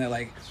children, that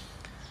like,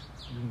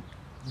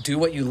 do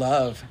what you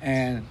love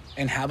and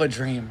have a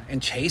dream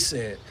and chase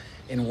it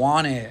and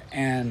want it,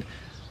 and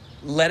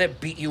let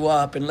it beat you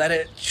up and let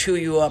it chew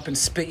you up and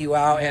spit you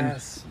out.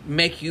 Yes. And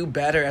make you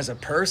better as a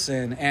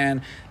person.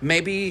 And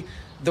maybe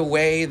the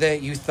way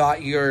that you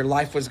thought your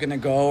life was going to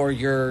go, or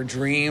your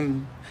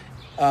dream,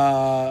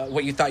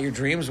 what you thought your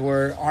dreams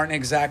were, aren't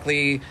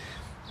exactly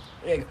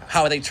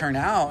how they turn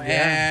out.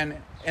 Yeah.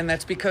 And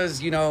that's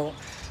because, you know,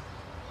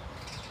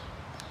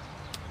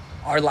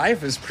 our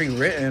life is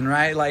pre-written,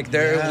 right? Like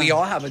we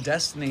all have a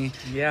destiny.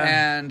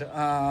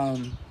 Yeah.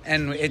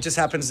 And it just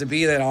happens to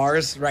be that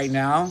ours,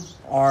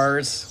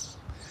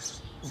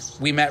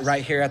 we met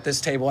right here at this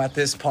table at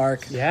this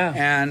park. Yeah.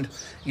 And,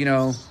 you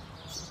know,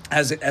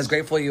 as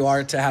grateful you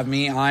are to have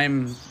me,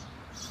 I'm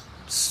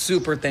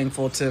super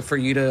thankful for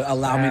you to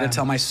allow me to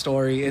tell my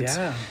story.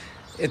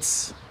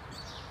 It's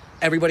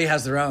everybody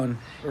has their own,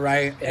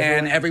 right?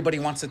 And everybody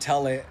wants to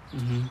tell it.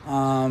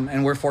 Mm-hmm.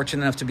 And we're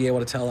fortunate enough to be able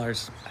to tell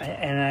ours.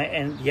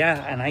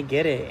 And I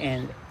get it.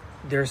 And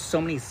there's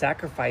so many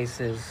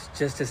sacrifices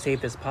just to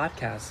save this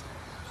podcast.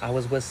 I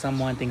was with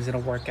someone, things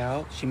didn't work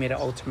out. She made an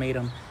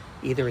ultimatum.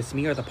 Either it's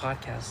me or the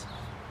podcast.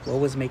 What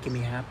was making me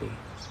happy?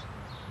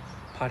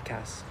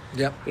 Podcast.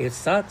 Yep. It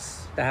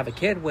sucks to have a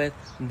kid with,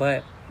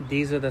 but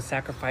these are the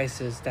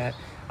sacrifices that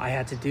I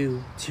had to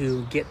do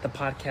to get the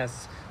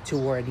podcast to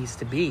where it needs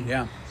to be.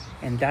 Yeah.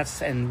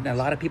 And a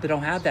lot of people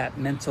don't have that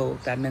mental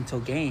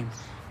game.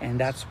 And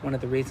that's one of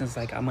the reasons,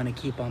 like, I'm going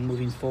to keep on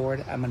moving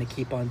forward. I'm going to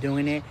keep on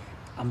doing it.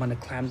 I'm going to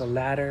climb the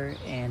ladder.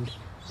 And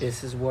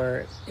this is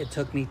where it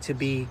took me to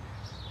be,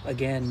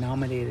 again,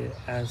 nominated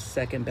as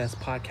second best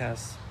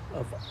podcast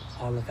of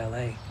all of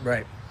LA.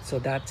 Right. So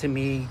that, to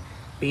me,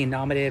 being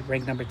nominated,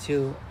 ranked number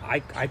 2, I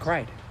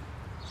cried.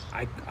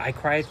 I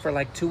cried for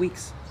like 2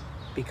 weeks,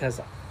 because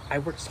I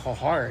worked so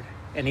hard.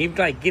 and he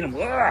like get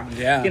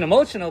Yeah. get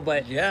emotional,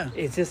 but Yeah.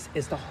 it's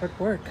the hard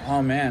work.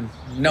 Oh man,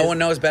 no one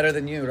knows better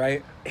than you,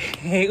 right?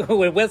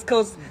 When West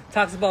Coast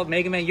talks about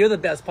Mega Man, you're the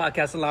best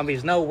podcast in Long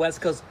Beach. No,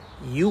 West Coast,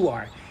 you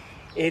are.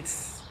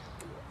 It's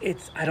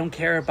I don't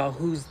care about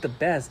who's the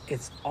best.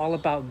 It's all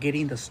about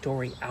getting the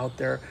story out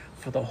there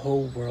for the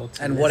whole world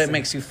to And listen. what it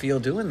makes you feel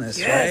doing this,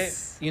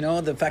 Yes. right? You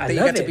know, the fact I that you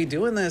love get to it. be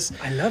doing this.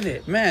 I love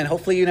it. Man,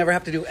 hopefully you never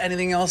have to do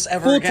anything else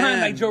ever Full again.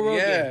 time like Joe Rogan.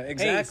 Yeah,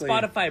 exactly. Hey,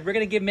 Spotify, we're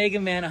gonna give Mega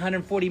Man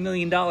 $140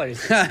 million.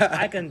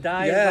 I can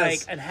die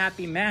Yes. like a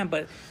happy man,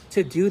 but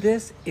to do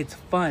this, it's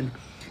fun.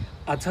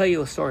 I'll tell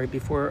you a story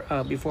before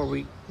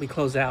we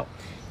close out.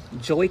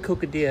 Joey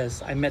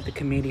Cocadias, I met the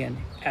comedian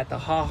at the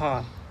Ha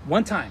Ha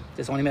one time.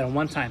 Just only met him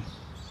one time.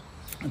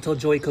 Until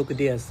Joey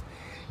Cocadias,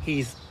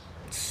 he's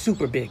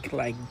super big,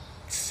 like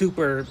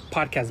super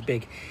podcast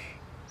big.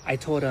 I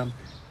told him,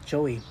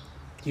 Joey,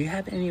 do you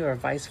have any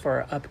advice for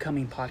our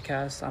upcoming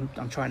podcast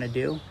I'm trying to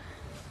do?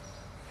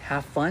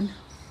 Have fun,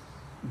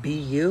 be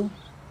you,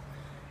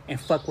 and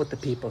fuck what the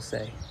people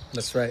say.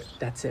 That's right.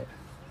 That's it.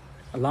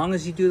 As long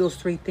as you do those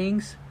three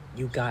things,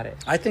 you got it.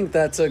 I think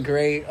that's a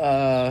great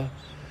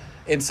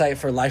insight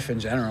for life in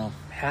general.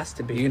 Has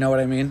to be. You know what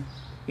I mean?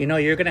 You know,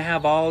 you're going to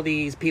have all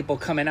these people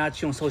coming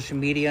at you on social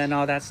media and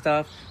all that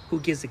stuff. Who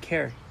gives a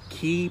care?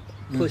 Keep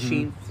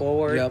pushing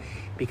forward. Yep.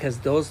 Because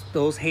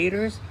those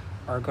haters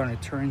are going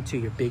to turn to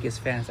your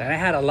biggest fans. And I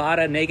had a lot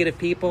of negative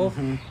people.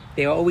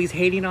 They were always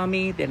hating on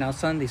me. Then all of a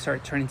sudden they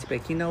start turning to be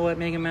like, you know what,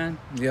 Mega Man?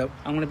 Yep.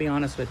 I'm going to be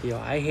honest with you.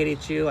 I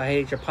hated you. I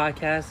hated your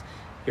podcast.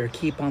 You're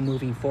keep on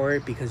moving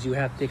forward because you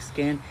have thick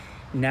skin.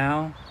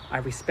 Now I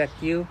respect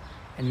you.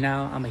 And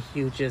now I'm a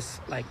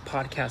hugest like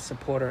podcast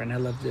supporter and I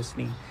love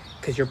listening.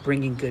 Because you're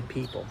bringing good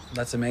people.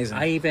 That's amazing.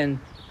 I even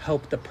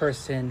helped the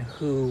person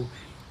who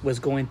was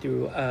going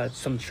through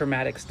some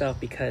traumatic stuff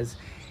because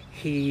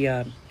he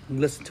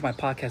listened to my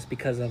podcast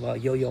because of a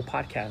Yo-Yo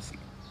podcast.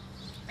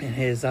 And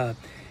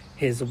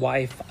his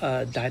wife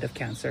died of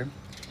cancer.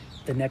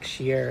 The next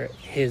year,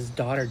 his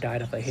daughter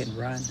died of a hit and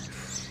run.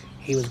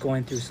 He was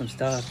going through some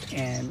stuff.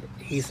 And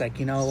he's like,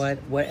 you know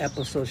what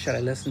episode should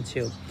I listen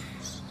to?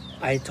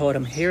 I told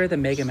him, hear the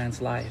Mega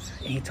Man's life.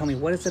 And he told me,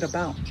 what is it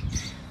about?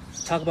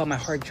 Talk about my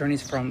hard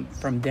journeys from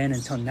then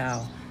until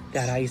now,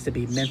 that I used to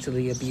be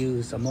mentally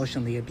abused,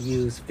 emotionally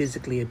abused,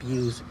 physically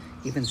abused,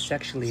 even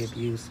sexually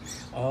abused,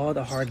 all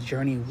the hard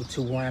journey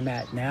to where I'm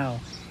at now.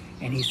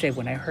 And he said,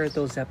 when I heard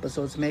those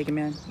episodes, Mega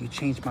Man, you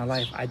changed my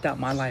life. I thought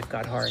my life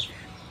got hard.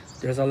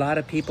 There's a lot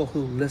of people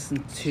who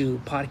listen to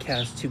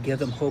podcasts to give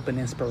them hope and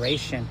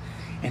inspiration.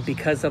 And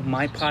because of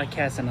my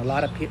podcast and a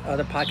lot of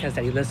other podcasts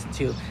that he listened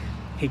to,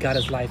 he got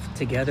his life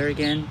together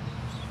again.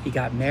 He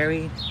got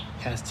married,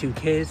 has 2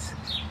 kids.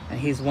 And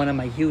he's one of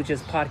my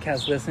hugest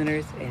podcast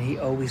listeners. And he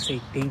always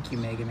say, thank you,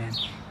 Mega Man.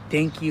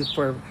 Thank you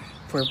for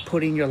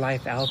putting your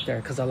life out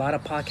there. Because a lot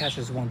of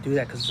podcasters won't do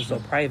that because it's so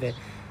private.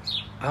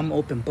 I'm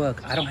open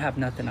book. I don't have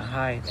nothing to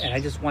hide. And I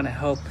just want to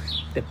help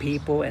the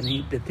people.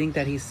 And the thing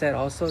that he said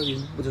also,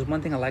 there's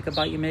one thing I like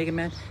about you, Mega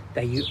Man,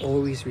 that you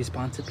always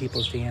respond to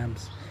people's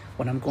DMs.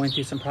 When I'm going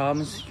through some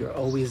problems, you're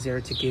always there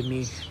to give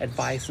me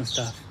advice and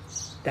stuff.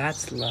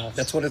 That's love.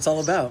 That's what it's all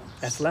about.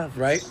 That's love.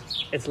 Right?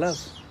 It's love.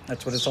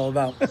 That's what it's all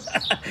about.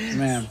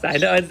 Man. I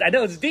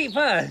know it's deep,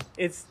 huh?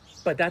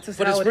 But that's just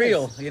But how it's it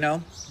real, is. you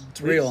know?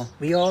 It's real.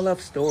 We all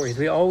love stories.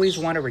 We always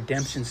want a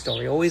redemption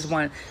story. Always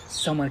want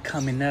someone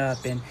coming up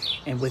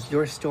and with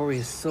your story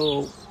is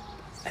so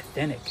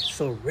authentic,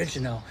 so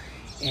original.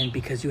 And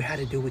because you had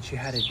to do what you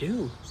had to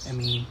do. I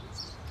mean,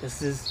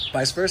 this is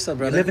Vice versa,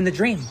 brother. you living the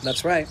dream.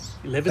 That's right.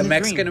 You living the the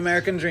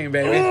Mexican-American dream,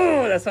 baby.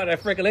 Oh, that's how I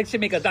freaking like should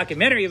make a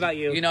documentary about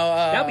you. You know,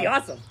 that'd be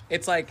awesome.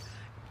 It's like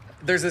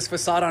there's this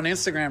facade on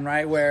Instagram,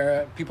 right,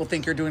 where people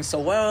think you're doing so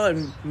well,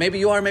 and maybe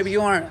you are, maybe you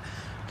aren't.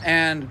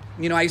 And,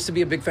 you know, I used to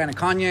be a big fan of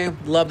Kanye,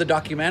 love the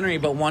documentary,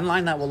 but one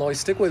line that will always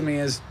stick with me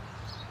is,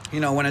 you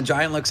know, when a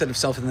giant looks at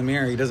himself in the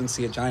mirror, he doesn't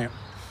see a giant.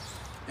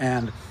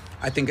 And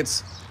I think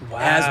it's,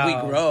 as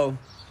we grow,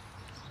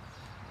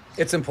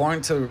 it's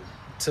important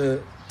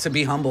to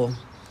be humble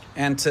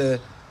and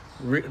to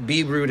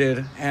be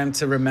rooted and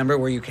to remember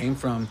where you came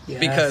from. Yes.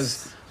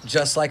 Because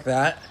just like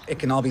that, it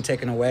can all be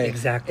taken away.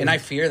 Exactly. And I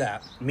fear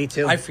that. Me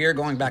too. I fear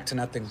going back to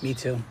nothing. Me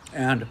too.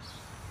 And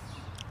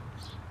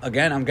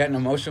again, I'm getting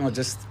emotional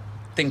just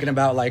thinking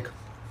about like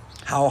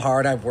how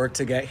hard I've worked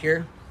to get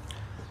here.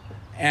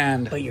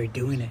 And But you're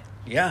doing it.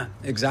 yeah,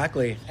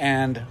 exactly.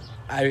 And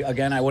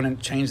I wouldn't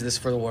change this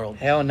for the world.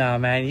 Hell no,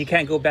 man. You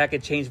can't go back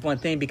and change one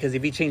thing, because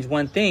if you change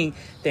one thing,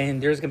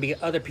 then there's going to be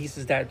other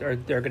pieces that are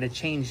going to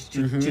change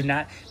to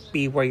not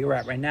be where you're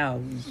at right now,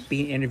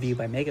 being interviewed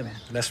by Mega Man.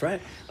 That's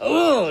right.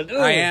 Oh, dude.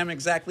 I am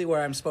exactly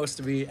where I'm supposed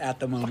to be at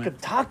the What I'm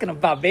moment. talking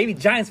about, baby.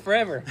 Giants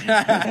forever.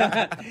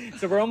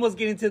 So we're almost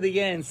getting to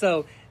the end.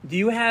 So do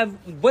you have,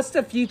 what's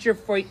the future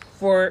for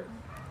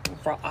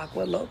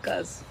Aqua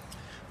Locas?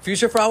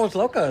 Future for Aguas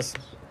Locas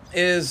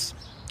is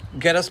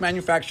get us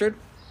manufactured,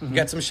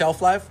 get some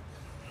shelf life,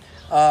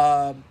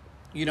 get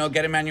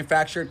it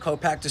manufactured,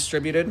 co-pack,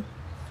 distributed,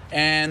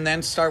 and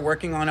then start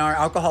working on our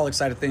alcoholic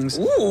side of things.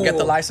 Ooh. Get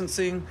the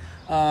licensing,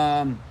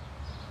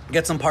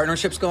 get some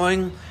partnerships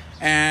going,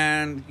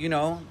 and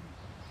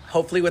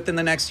hopefully within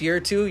the next year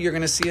or two, you're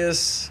going to see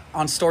us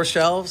on store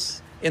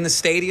shelves, in the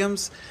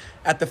stadiums,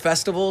 at the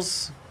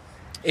festivals,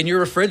 in your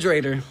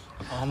refrigerator.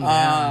 Oh,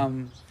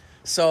 man.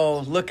 So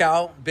look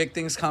out, big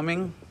things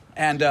coming.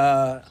 And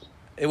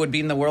it would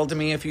mean the world to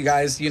me if you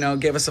guys,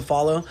 gave us a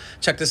follow,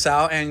 checked us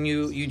out, and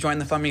you join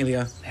the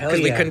familia. Because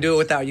we couldn't do it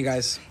without you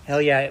guys.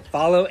 Hell yeah,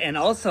 follow. And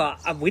also,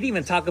 we didn't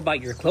even talk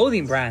about your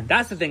clothing brand.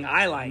 That's the thing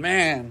I like.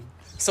 Man.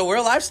 So we're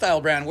a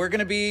lifestyle brand. We're going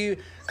to be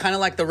kind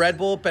of like the Red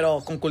Bull, pero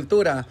con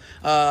cultura.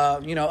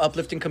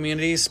 Uplifting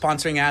communities,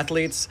 sponsoring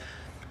athletes,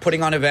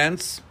 putting on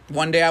events.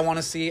 One day I want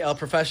to see a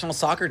professional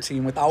soccer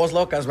team with Aguas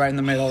Locas right in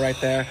the middle right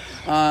there,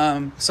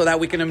 so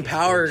that we can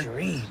empower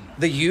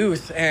the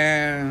youth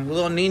and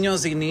little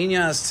niños y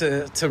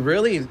niñas to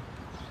really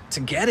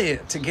get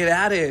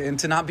at it, and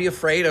to not be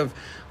afraid of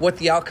what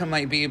the outcome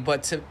might be,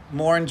 but to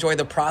more enjoy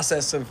the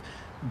process of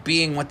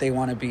being what they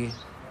want to be.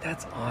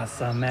 That's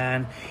awesome,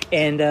 man.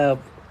 And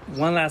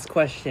one last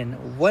question.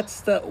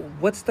 What's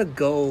the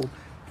goal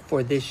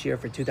for this year,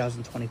 for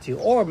 2022,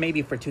 or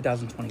maybe for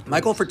 2023?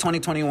 My goal for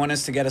 2021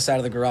 is to get us out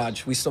of the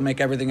garage. We still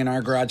make everything in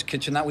our garage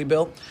kitchen that we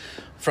built,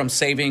 from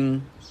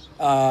saving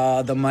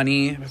the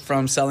money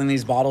from selling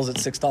these bottles at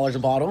 $6 a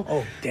bottle.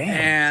 Oh,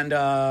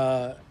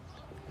 damn.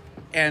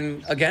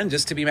 And again,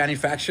 just to be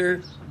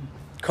manufactured,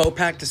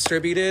 co-packed,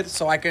 distributed,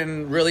 so I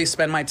can really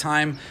spend my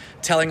time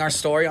telling our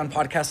story on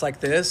podcasts like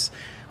this,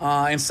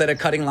 instead of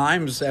cutting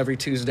limes every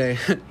Tuesday.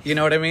 You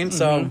know what I mean? Mm-hmm.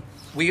 So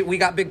we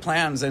got big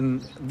plans,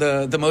 and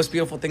the most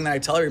beautiful thing that I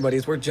tell everybody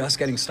is we're just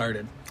getting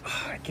started.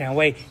 Oh, I can't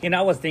wait.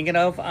 I was thinking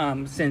of,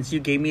 since you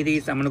gave me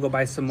these, I'm going to go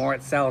buy some more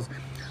at Sal's.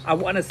 I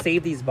want to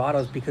save these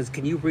bottles, because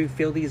can you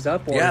refill these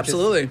up? Or yeah,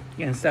 absolutely.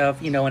 And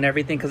stuff, and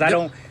everything. Because I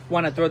don't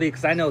want to throw these,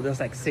 because I know there's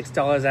like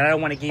 $6, and I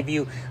don't want to give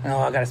you,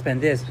 I got to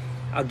spend this.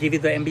 I'll give you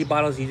the MB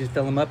bottles, you just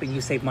fill them up, and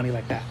you save money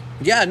like that.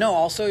 Yeah, no,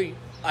 also,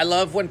 I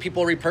love when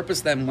people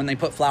repurpose them, when they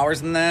put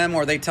flowers in them,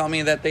 or they tell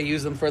me that they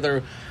use them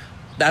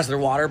as their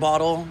water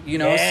bottle,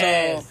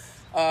 Yes.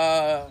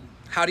 So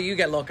how do you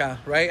get Loca,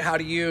 right?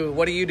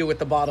 What do you do with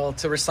the bottle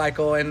to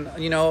recycle? And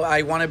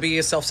I want to be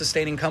a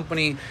self-sustaining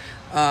company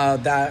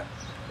that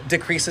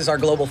decreases our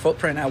global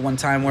footprint at one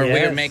time, where we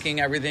are making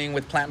everything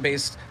with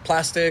plant-based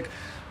plastic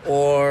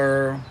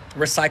or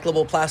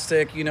recyclable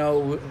plastic.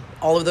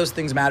 All of those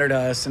things matter to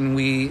us, and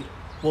we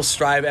will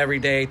strive every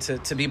day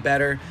to be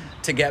better,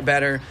 to get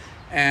better,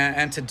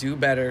 and to do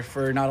better,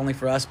 for not only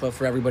for us, but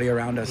for everybody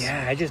around us.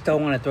 Yeah, I just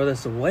don't want to throw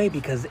this away,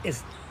 because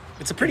it's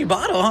a pretty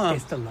bottle, huh?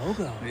 It's the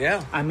logo.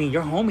 Yeah. I mean,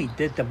 your homie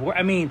did the work.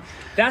 I mean,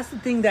 that's the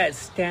thing that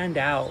stand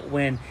out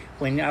when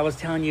I was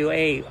telling you,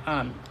 hey,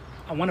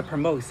 I want to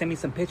promote, send me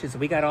some pictures.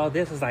 We got all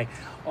this. It's like,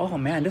 oh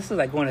man, this is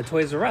like going to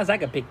Toys R Us. I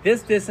could pick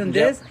this, and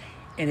this.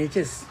 And it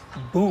just,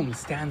 boom,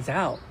 stands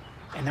out.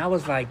 And I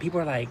was like, people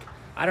are like,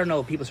 I don't know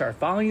if people started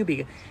following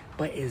you,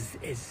 but is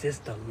this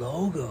the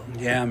logo?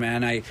 Yeah,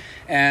 man.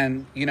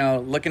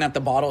 Looking at the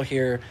bottle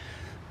here,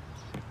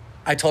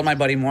 I told my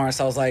buddy Morris,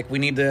 I was like, we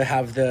need to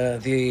have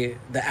the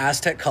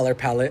Aztec color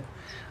palette.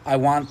 I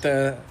want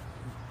the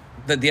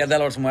Dia de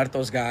los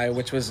Muertos guy,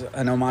 which was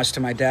an homage to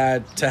my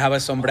dad, to have a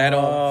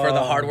sombrero for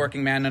the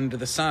hardworking man under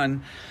the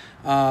sun.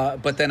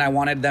 But then I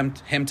wanted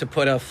him to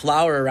put a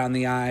flower around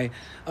the eye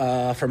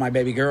for my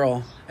baby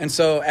girl. And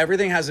so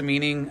everything has a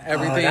meaning.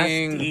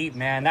 Everything. That's deep,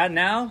 man. That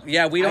now?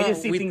 Yeah, I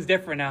just see things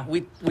different now.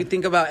 We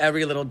think about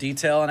every little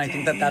detail, and I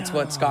think that's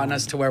what's gotten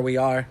us to where we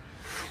are.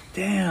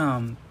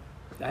 Damn.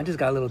 I just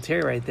got a little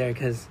tear right there,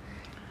 because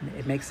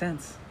it makes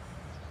sense.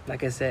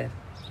 Like I said,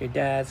 your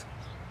dad's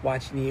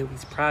watching you.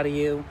 He's proud of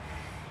you.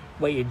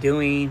 What you're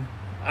doing.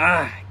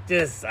 I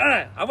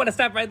want to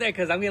stop right there,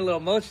 because I'm getting a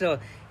little emotional.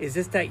 Is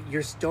just that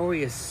your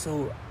story is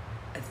so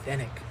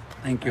authentic.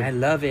 Thank you. I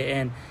love it,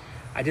 and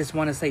I just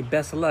want to say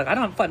best of luck.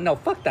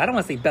 Fuck that. I don't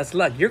want to say best of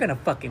luck. You're gonna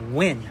fucking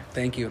win.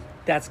 Thank you.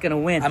 That's gonna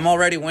win. I'm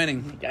already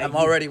winning. You're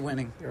already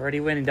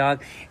winning,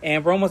 dog.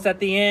 And we're almost at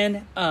the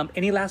end.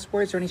 Any last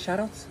words or any shout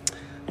outs?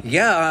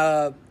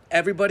 Yeah,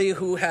 everybody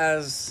who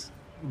has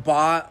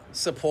bought,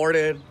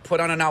 supported,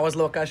 put on an Aguas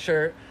Locas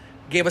shirt,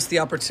 gave us the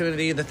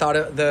opportunity, the thought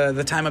of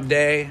the time of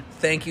day.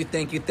 Thank you.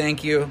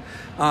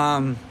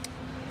 I'll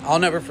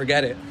never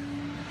forget it.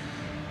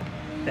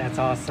 That's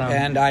awesome.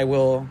 And I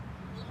will,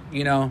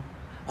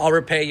 I'll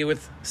repay you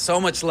with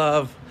so much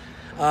love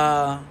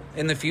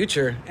in the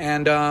future.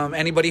 And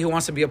anybody who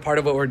wants to be a part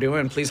of what we're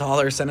doing, please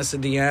holler, send us a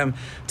DM,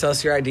 tell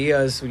us your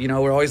ideas.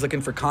 We're always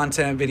looking for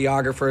content,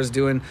 videographers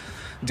doing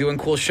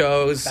cool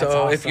shows. That's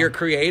so awesome. If you're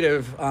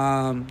creative,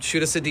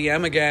 shoot us a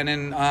DM again,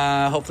 and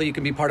hopefully you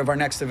can be part of our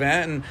next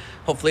event, and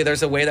hopefully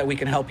there's a way that we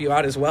can help you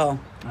out as well.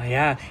 Oh,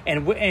 yeah.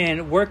 And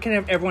where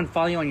can everyone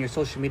follow you on your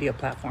social media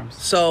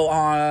platforms? So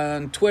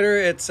on Twitter,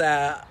 it's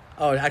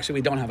actually,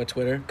 we don't have a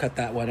Twitter. Cut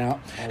that one out.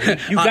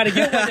 You gotta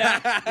get one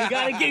out.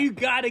 You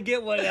gotta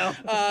get one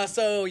out.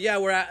 So yeah,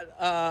 we're at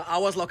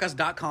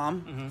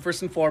aguaslocas.com,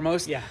 first and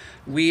foremost. Yeah.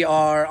 We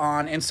are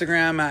on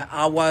Instagram at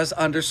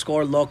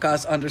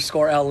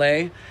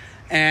aguas_locas_LA,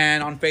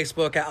 and on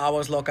Facebook at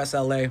Aguas Locas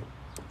LA.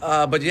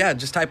 But yeah,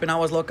 just type in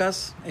Aguas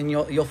Locas and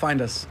you'll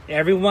find us.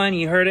 Everyone,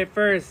 you heard it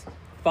first.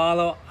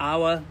 Follow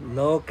Aguas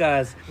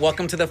Locas.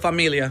 Welcome to the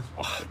familia.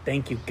 Oh,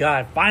 thank you,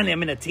 God. Finally,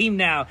 I'm in a team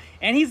now.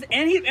 And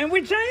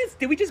we're Giants.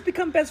 Did we just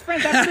become best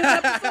friends after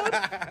this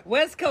episode?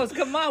 West Coast,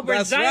 come on. We're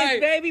That's Giants,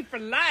 right. baby, for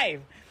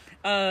life.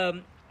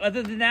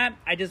 Other than that,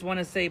 I just want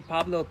to say,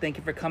 Pablo, thank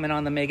you for coming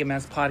on the Mega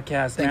Man's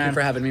podcast. Thank you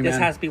for having me, This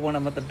man. has to be one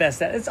of the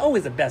best. It's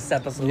always the best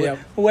episode, Yep.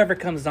 whoever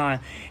comes on.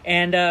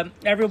 And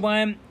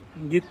everyone,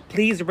 you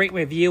please rate and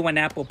review on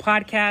Apple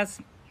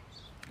Podcasts.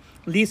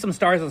 Leave some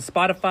stars on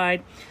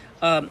Spotify.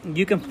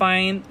 You can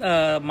find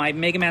my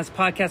Mega Man's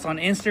podcast on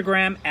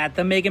Instagram at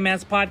the Mega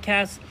Man's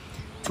podcast.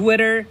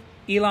 Twitter,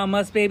 Elon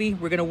Musk, baby.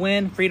 We're going to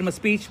win. Freedom of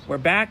speech. We're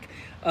back.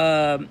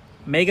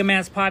 Mega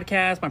Man's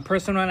podcast. My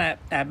personal one at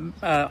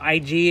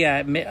IG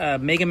at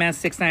Mega Man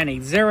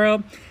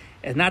 6980.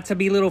 And not to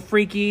be a little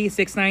freaky,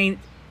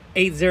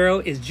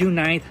 6980 is June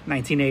 9th,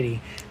 1980.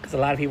 Because a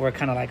lot of people are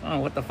kind of like, oh,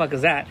 what the fuck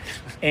is that?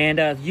 And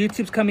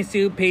YouTube's coming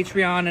soon,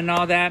 Patreon and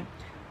all that.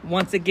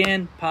 Once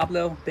again,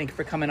 Pablo, thank you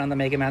for coming on the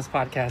Mega Man's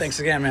podcast. Thanks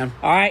again, man.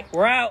 All right,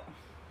 we're out.